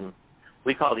cookbooks. And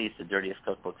we call these the dirtiest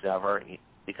cookbooks ever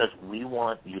because we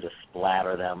want you to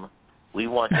splatter them. We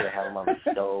want you to have them on the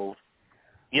stove.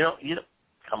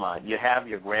 Come on. You have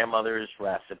your grandmother's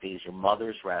recipes, your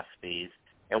mother's recipes,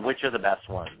 and which are the best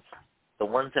ones? The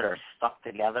ones that are stuck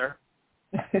together?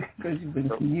 Because you've been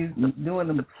doing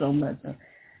them so much.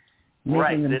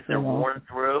 Right. They're worn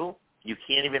through. You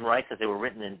can't even write because they were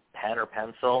written in pen or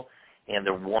pencil, and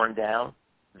they're worn down.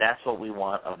 That's what we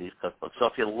want of these cookbooks. So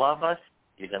if you love us,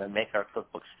 you're going to make our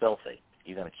cookbooks filthy.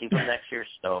 You're going to keep them next to your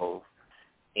stove,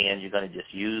 and you're going to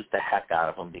just use the heck out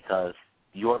of them because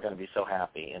you're going to be so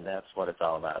happy, and that's what it's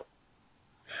all about.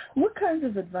 What kinds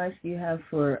of advice do you have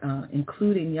for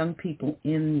including young people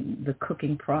in the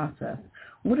cooking process?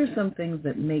 What are some things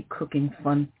that make cooking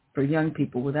fun for young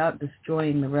people without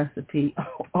destroying the recipe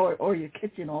or your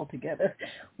kitchen altogether?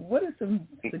 What are some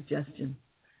suggestions?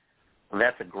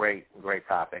 That's a great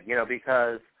topic,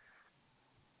 because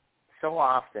so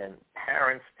often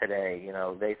parents today,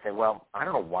 they say, well, I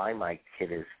don't know why my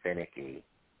kid is finicky,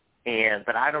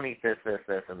 but I don't eat this,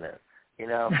 and this.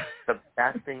 The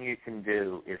best thing you can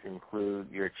do is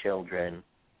include your children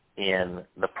in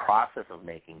the process of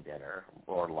making dinner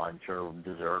or lunch or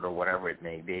dessert or whatever it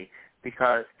may be,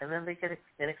 and then they get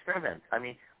an experiment. I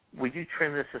mean, would you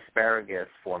trim this asparagus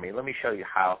for me? Let me show you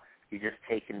how. You just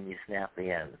take it and you snap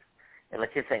the ends. And the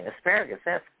kid's saying, asparagus,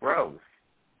 that's gross.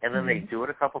 And then they do it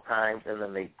a couple times, and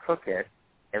then they cook it.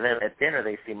 And then at dinner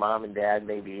they see mom and dad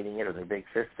maybe eating it or their big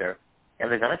sister,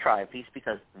 and they're going to try a piece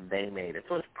because they made it.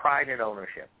 So it's pride and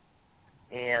ownership.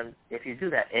 And if you do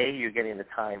that, you're getting the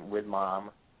time with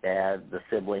mom, dad, the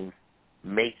siblings,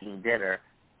 making dinner.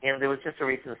 And there was just a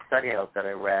recent study out that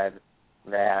I read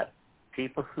that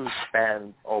people who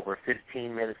spend over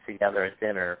 15 minutes together at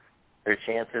dinner, their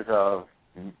chances of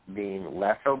being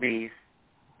less obese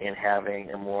and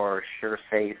having a more sure,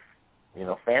 safe,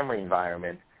 family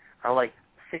environment are like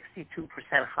 62%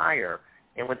 higher.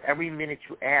 And with every minute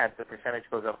you add, the percentage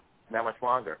goes up that much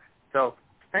longer. So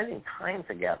spending time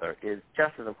together is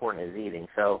just as important as eating.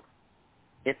 So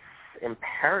it's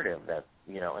imperative that,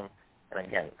 and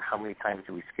again, how many times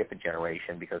do we skip a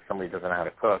generation because somebody doesn't know how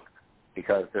to cook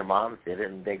because their moms did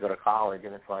it and they go to college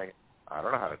and it's like, I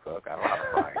don't know how to cook. I don't know how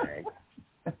to fry an egg.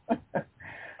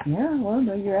 Yeah, well,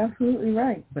 no, you're absolutely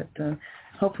right. But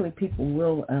hopefully people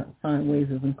will find ways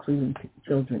of including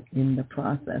children in the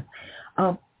process.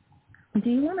 Was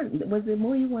there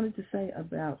more you wanted to say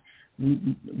about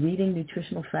reading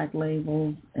nutritional fact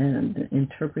labels and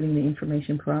interpreting the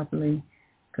information properly?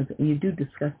 Because you do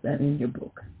discuss that in your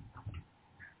book.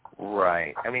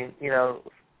 Right. I mean,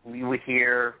 we would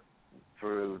hear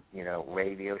through,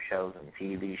 radio shows and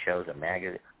TV shows and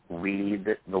magazines,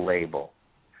 read the label.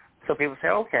 So people say,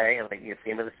 okay, and you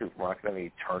see them in the supermarket, and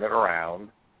they turn it around,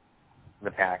 the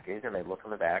package, and they look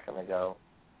on the back, and they go,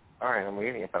 all right, I'm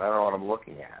reading it, but I don't know what I'm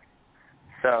looking at.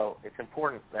 So it's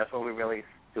important. That's what we really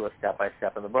do a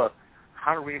step-by-step in the book,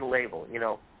 how to read a label.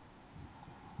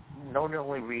 Not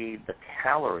only read the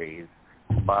calories,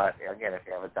 but, again, if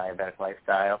you have a diabetic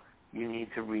lifestyle, you need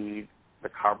to read the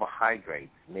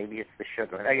carbohydrates. Maybe it's the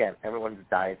sugar. And, again, everyone's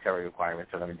dietary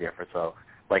requirements are going to differ, so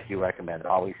like you recommend,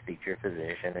 always speak to your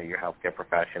physician or your healthcare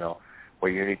professional or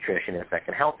your nutritionist that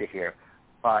can help you here.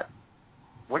 But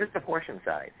what is the portion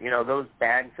size? Those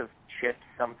bags of chips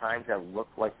sometimes that look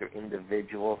like they're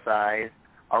individual size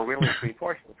are really 3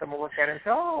 portions. Someone looks at it and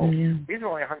says, these are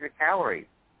only 100 calories.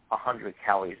 100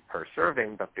 calories per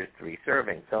serving, but there's 3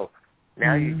 servings. So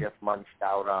now you just munched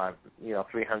out on,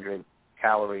 300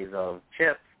 calories of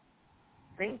chips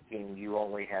thinking you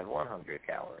only had 100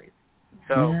 calories.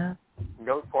 So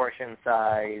no portion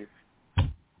size,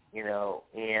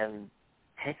 and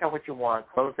take out what you want,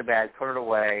 close the bag, put it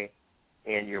away,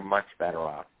 and you're much better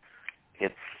off.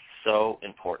 It's so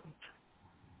important.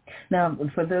 Now,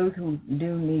 for those who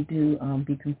do need to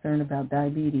be concerned about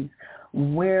diabetes,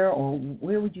 where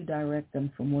would you direct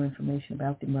them for more information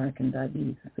about the American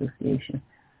Diabetes Association?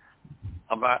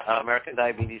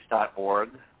 AmericanDiabetes.org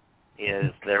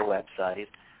is their website.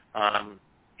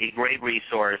 A great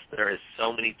resource. There is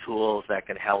so many tools that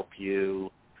can help you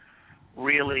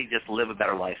really just live a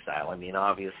better lifestyle. I mean,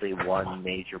 obviously one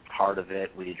major part of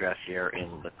it we address here in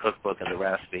the cookbook and the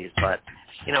recipes, but,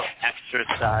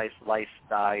 exercise,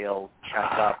 lifestyle,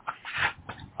 checkup,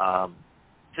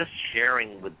 just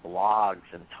sharing with blogs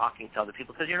and talking to other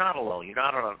people, because you're not alone. You're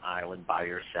not on an island by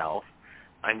yourself.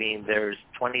 I mean, there's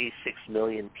 26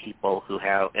 million people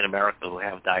in America who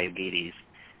have diabetes,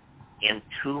 and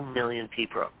 2 million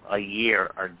people a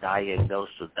year are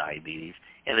diagnosed with diabetes,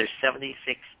 and there's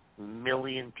 76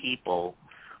 million people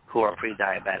who are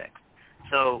pre-diabetic.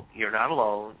 So you're not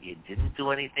alone. You didn't do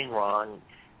anything wrong.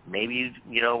 Maybe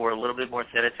you were a little bit more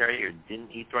sedentary or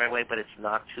didn't eat the right way, but it's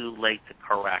not too late to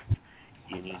correct.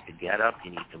 You need to get up.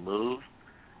 You need to move.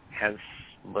 Hence,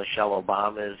 Michelle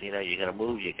Obama's, you got to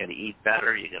move. You got to eat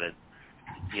better. You got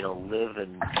to, live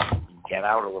and get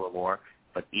out a little more.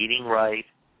 But eating right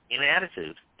and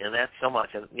attitude, and that's so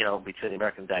much. Between the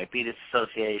American Diabetes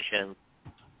Association,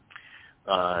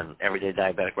 on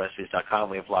everydaydiabeticrecipes.com,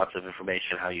 we have lots of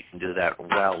information how you can do that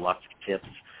well, lots of tips.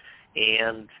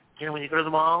 And, when you go to the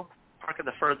mall, park at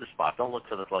the furthest spot. Don't look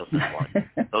for the closest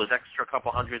one. Those extra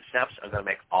couple hundred steps are going to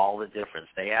make all the difference.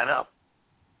 They add up.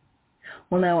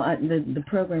 Well, now, the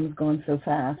program has gone so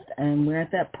fast, and we're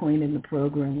at that point in the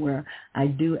program where I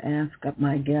do ask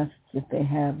my guests if they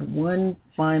have one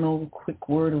final quick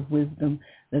word of wisdom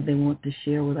that they want to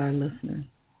share with our listeners.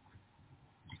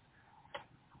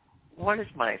 What is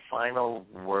my final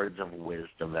words of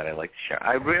wisdom that I like to share?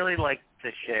 I really like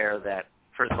to share that,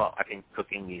 first of all, I think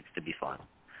cooking needs to be fun.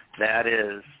 That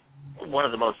is one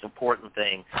of the most important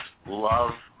things.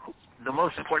 The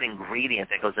most important ingredient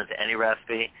that goes into any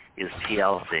recipe is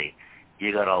TLC.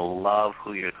 You got to love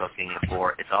who you're cooking it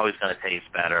for. It's always going to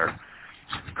taste better.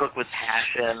 Cook with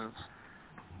passion.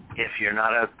 If you're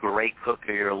not a great cook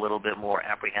or you're a little bit more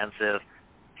apprehensive,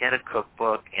 get a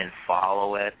cookbook and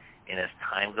follow it. And as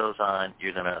time goes on,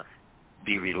 you're going to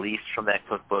be released from that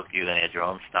cookbook. You're going to add your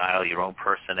own style, your own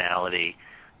personality.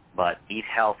 But eat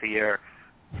healthier.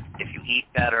 If you eat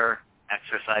better,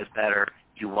 exercise better,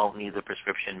 you won't need the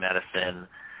prescription medicine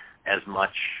as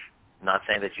much. Not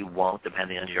saying that you won't,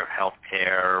 depending on your health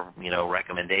care,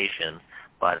 recommendations,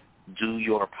 but do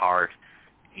your part.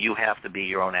 You have to be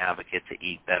your own advocate to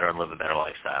eat better and live a better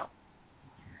lifestyle.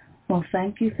 Well,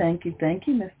 thank you,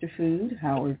 Mr. Food,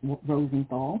 Howard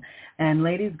Rosenthal. And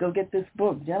ladies, go get this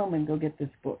book. Gentlemen, go get this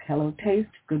book. Hello Taste,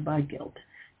 Goodbye Guilt.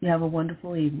 You have a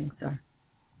wonderful evening, sir.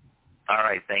 All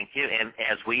right, thank you. And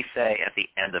as we say at the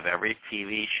end of every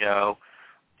TV show,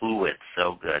 ooh, it's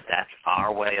so good. That's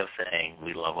our way of saying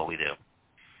we love what we do.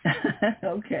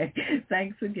 Okay.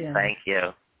 Thanks again. Thank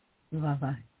you. Bye-bye.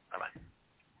 Bye-bye.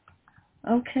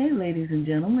 Okay, ladies and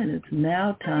gentlemen, it's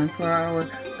now time for our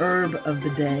herb of the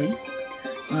day.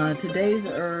 Today's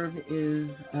herb is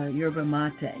yerba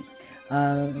mate.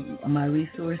 My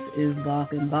resource is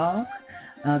Bach and Bach.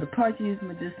 The parts used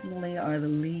medicinally are the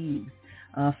leaves.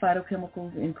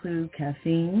 Phytochemicals include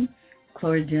caffeine,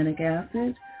 chlorogenic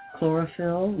acid,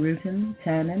 chlorophyll, rutin,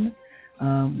 tannin,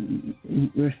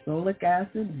 ursolic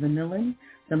acid, vanillin.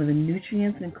 Some of the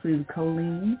nutrients include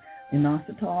choline,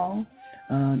 inositol,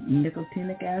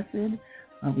 nicotinic acid.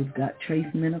 We've got trace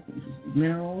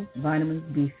minerals, vitamins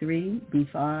B3,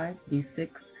 B5, B6,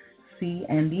 C,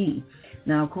 and E.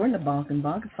 Now, according to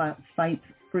Balkenbach, it fights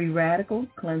free radicals,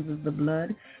 cleanses the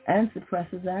blood, and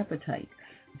suppresses appetite.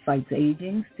 It fights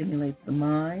aging, stimulates the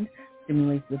mind,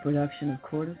 stimulates the production of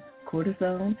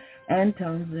cortisone, and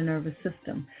tones the nervous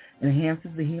system. It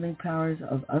enhances the healing powers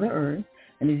of other herbs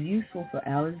and is useful for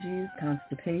allergies,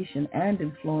 constipation, and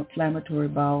inflammatory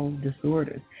bowel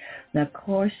disorders. Now,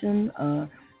 caution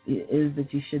is that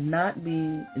it should not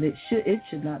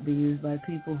be used by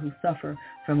people who suffer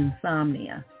from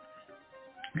insomnia.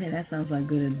 Okay, that sounds like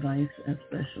good advice,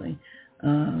 especially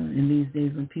in these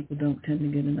days when people don't tend to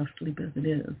get enough sleep as it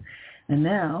is. And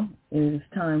now it is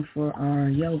time for our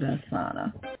yoga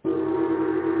asana.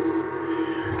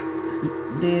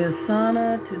 The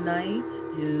asana tonight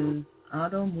is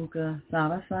Adho Mukha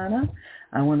Savasana.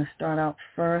 I want to start out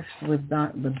first with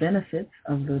the benefits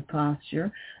of the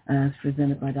posture as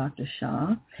presented by Dr.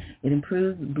 Shah. It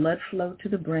improves blood flow to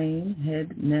the brain,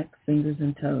 head, neck, fingers,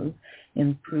 and toes. It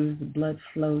improves the blood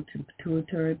flow to the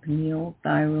pituitary, pineal,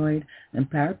 thyroid, and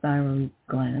parathyroid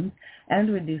glands,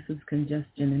 and reduces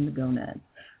congestion in the gonads.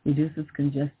 Reduces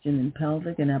congestion in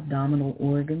pelvic and abdominal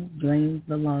organs, drains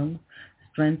the lungs,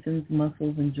 strengthens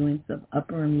muscles and joints of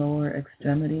upper and lower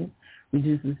extremities,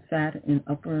 reduces fat in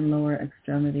upper and lower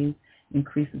extremities,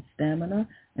 increases stamina,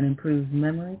 and improves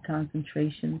memory,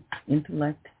 concentration,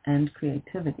 intellect, and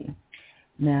creativity.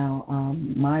 Now,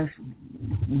 my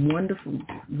wonderful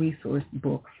resource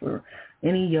book for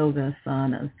any yoga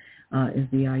asanas is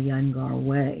the Iyengar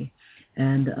Way.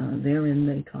 And therein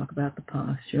they talk about the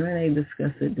posture, and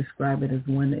they describe it as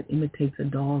one that imitates a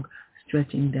dog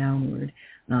stretching downward.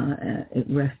 It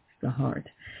rests the heart.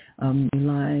 You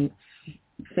lie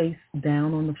face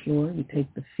down on the floor. You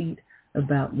take the feet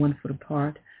about 1 foot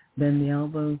apart, bend the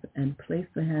elbows, and place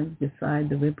the hands beside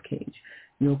the rib cage.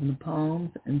 You open the palms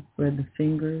and spread the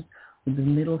fingers with the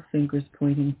middle fingers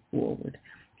pointing forward.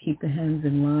 Keep the hands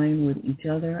in line with each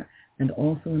other and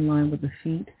also in line with the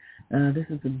feet. This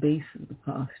is the base of the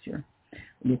posture.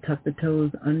 You tuck the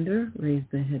toes under, raise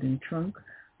the head and trunk,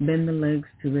 bend the legs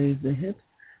to raise the hips,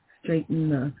 straighten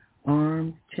the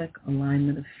arms, check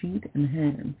alignment of feet and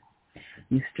hands.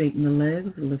 You straighten the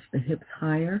legs, lift the hips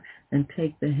higher, and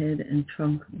take the head and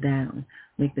trunk down.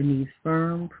 Make the knees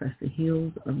firm, press the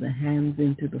heels of the hands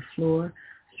into the floor,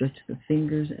 stretch the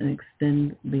fingers, and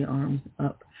extend the arms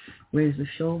up. Raise the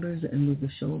shoulders and move the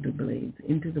shoulder blades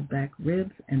into the back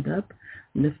ribs and up.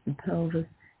 Lift the pelvis.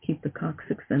 Keep the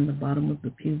coccyx and the bottom of the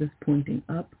pubis pointing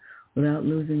up. Without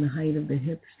losing the height of the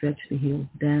hips, stretch the heels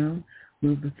down.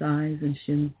 Move the thighs and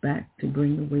shins back to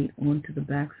bring the weight onto the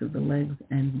backs of the legs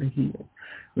and the heels.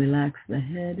 Relax the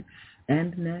head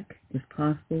and neck. If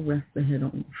possible, rest the head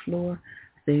on the floor.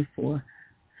 Stay for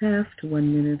half to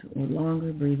 1 minute or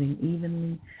longer, breathing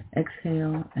evenly.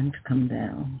 Exhale and come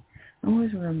down.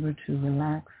 Always remember to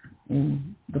relax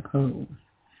in the pose.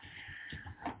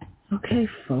 Okay,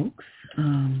 folks.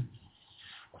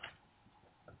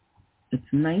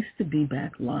 It's nice to be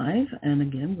back live, and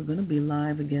again, we're going to be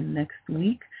live again next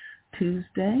week,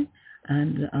 Tuesday,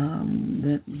 and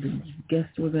the guest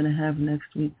we're going to have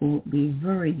next week will be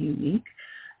very unique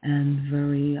and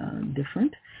very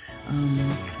different.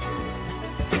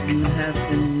 You have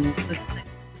been listening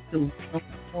to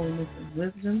Wholeness and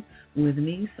Wisdom with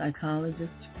me,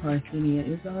 Psychologist Parthenia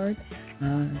Izzard,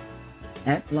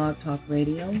 at Blog Talk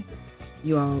Radio.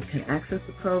 You all can access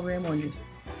the program on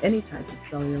any type of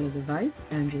cellular device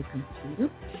and your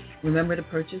computer. Remember to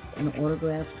purchase an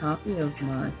autographed copy of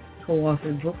my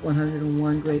co-authored book,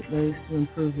 101 Great Ways to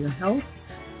Improve Your Health,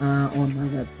 on my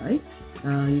website.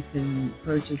 You can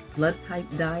purchase blood type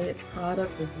diet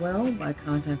products as well by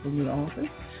contacting the author.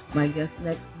 My guest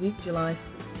next week, July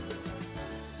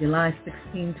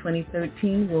 16,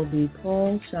 2013, will be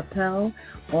Paul Chappell,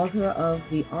 author of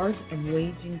The Art of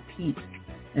Waging Peace.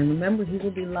 And remember, he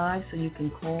will be live, so you can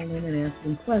call in and ask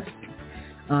him questions.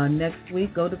 Next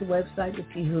week, go to the website to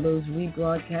see who those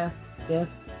rebroadcast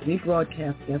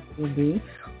guests will be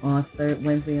on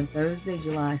Wednesday and Thursday,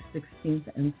 July 16th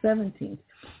and 17th.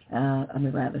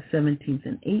 17th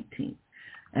and 18th.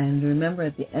 And remember,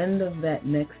 at the end of that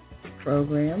next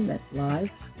program that's live,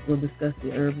 we'll discuss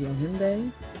the herb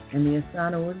Yohimbe and the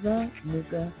Asana Urdhva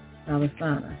Mukha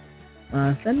Savasana.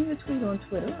 Send me a tweet on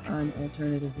Twitter. I'm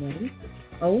Alternative Nettie.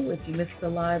 Oh, if you missed the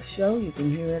live show, you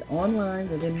can hear it online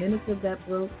within minutes of that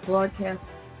broadcast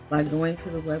by going to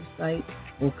the website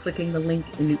or clicking the link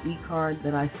in the e-card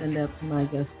that I send out to my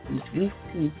guests each week,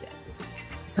 Tuesday.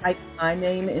 Type my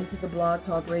name into the Blog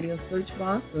Talk Radio search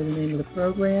box or the name of the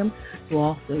program to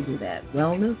also do that.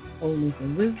 Wellness, Wholeness,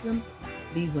 and Wisdom.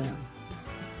 Be well.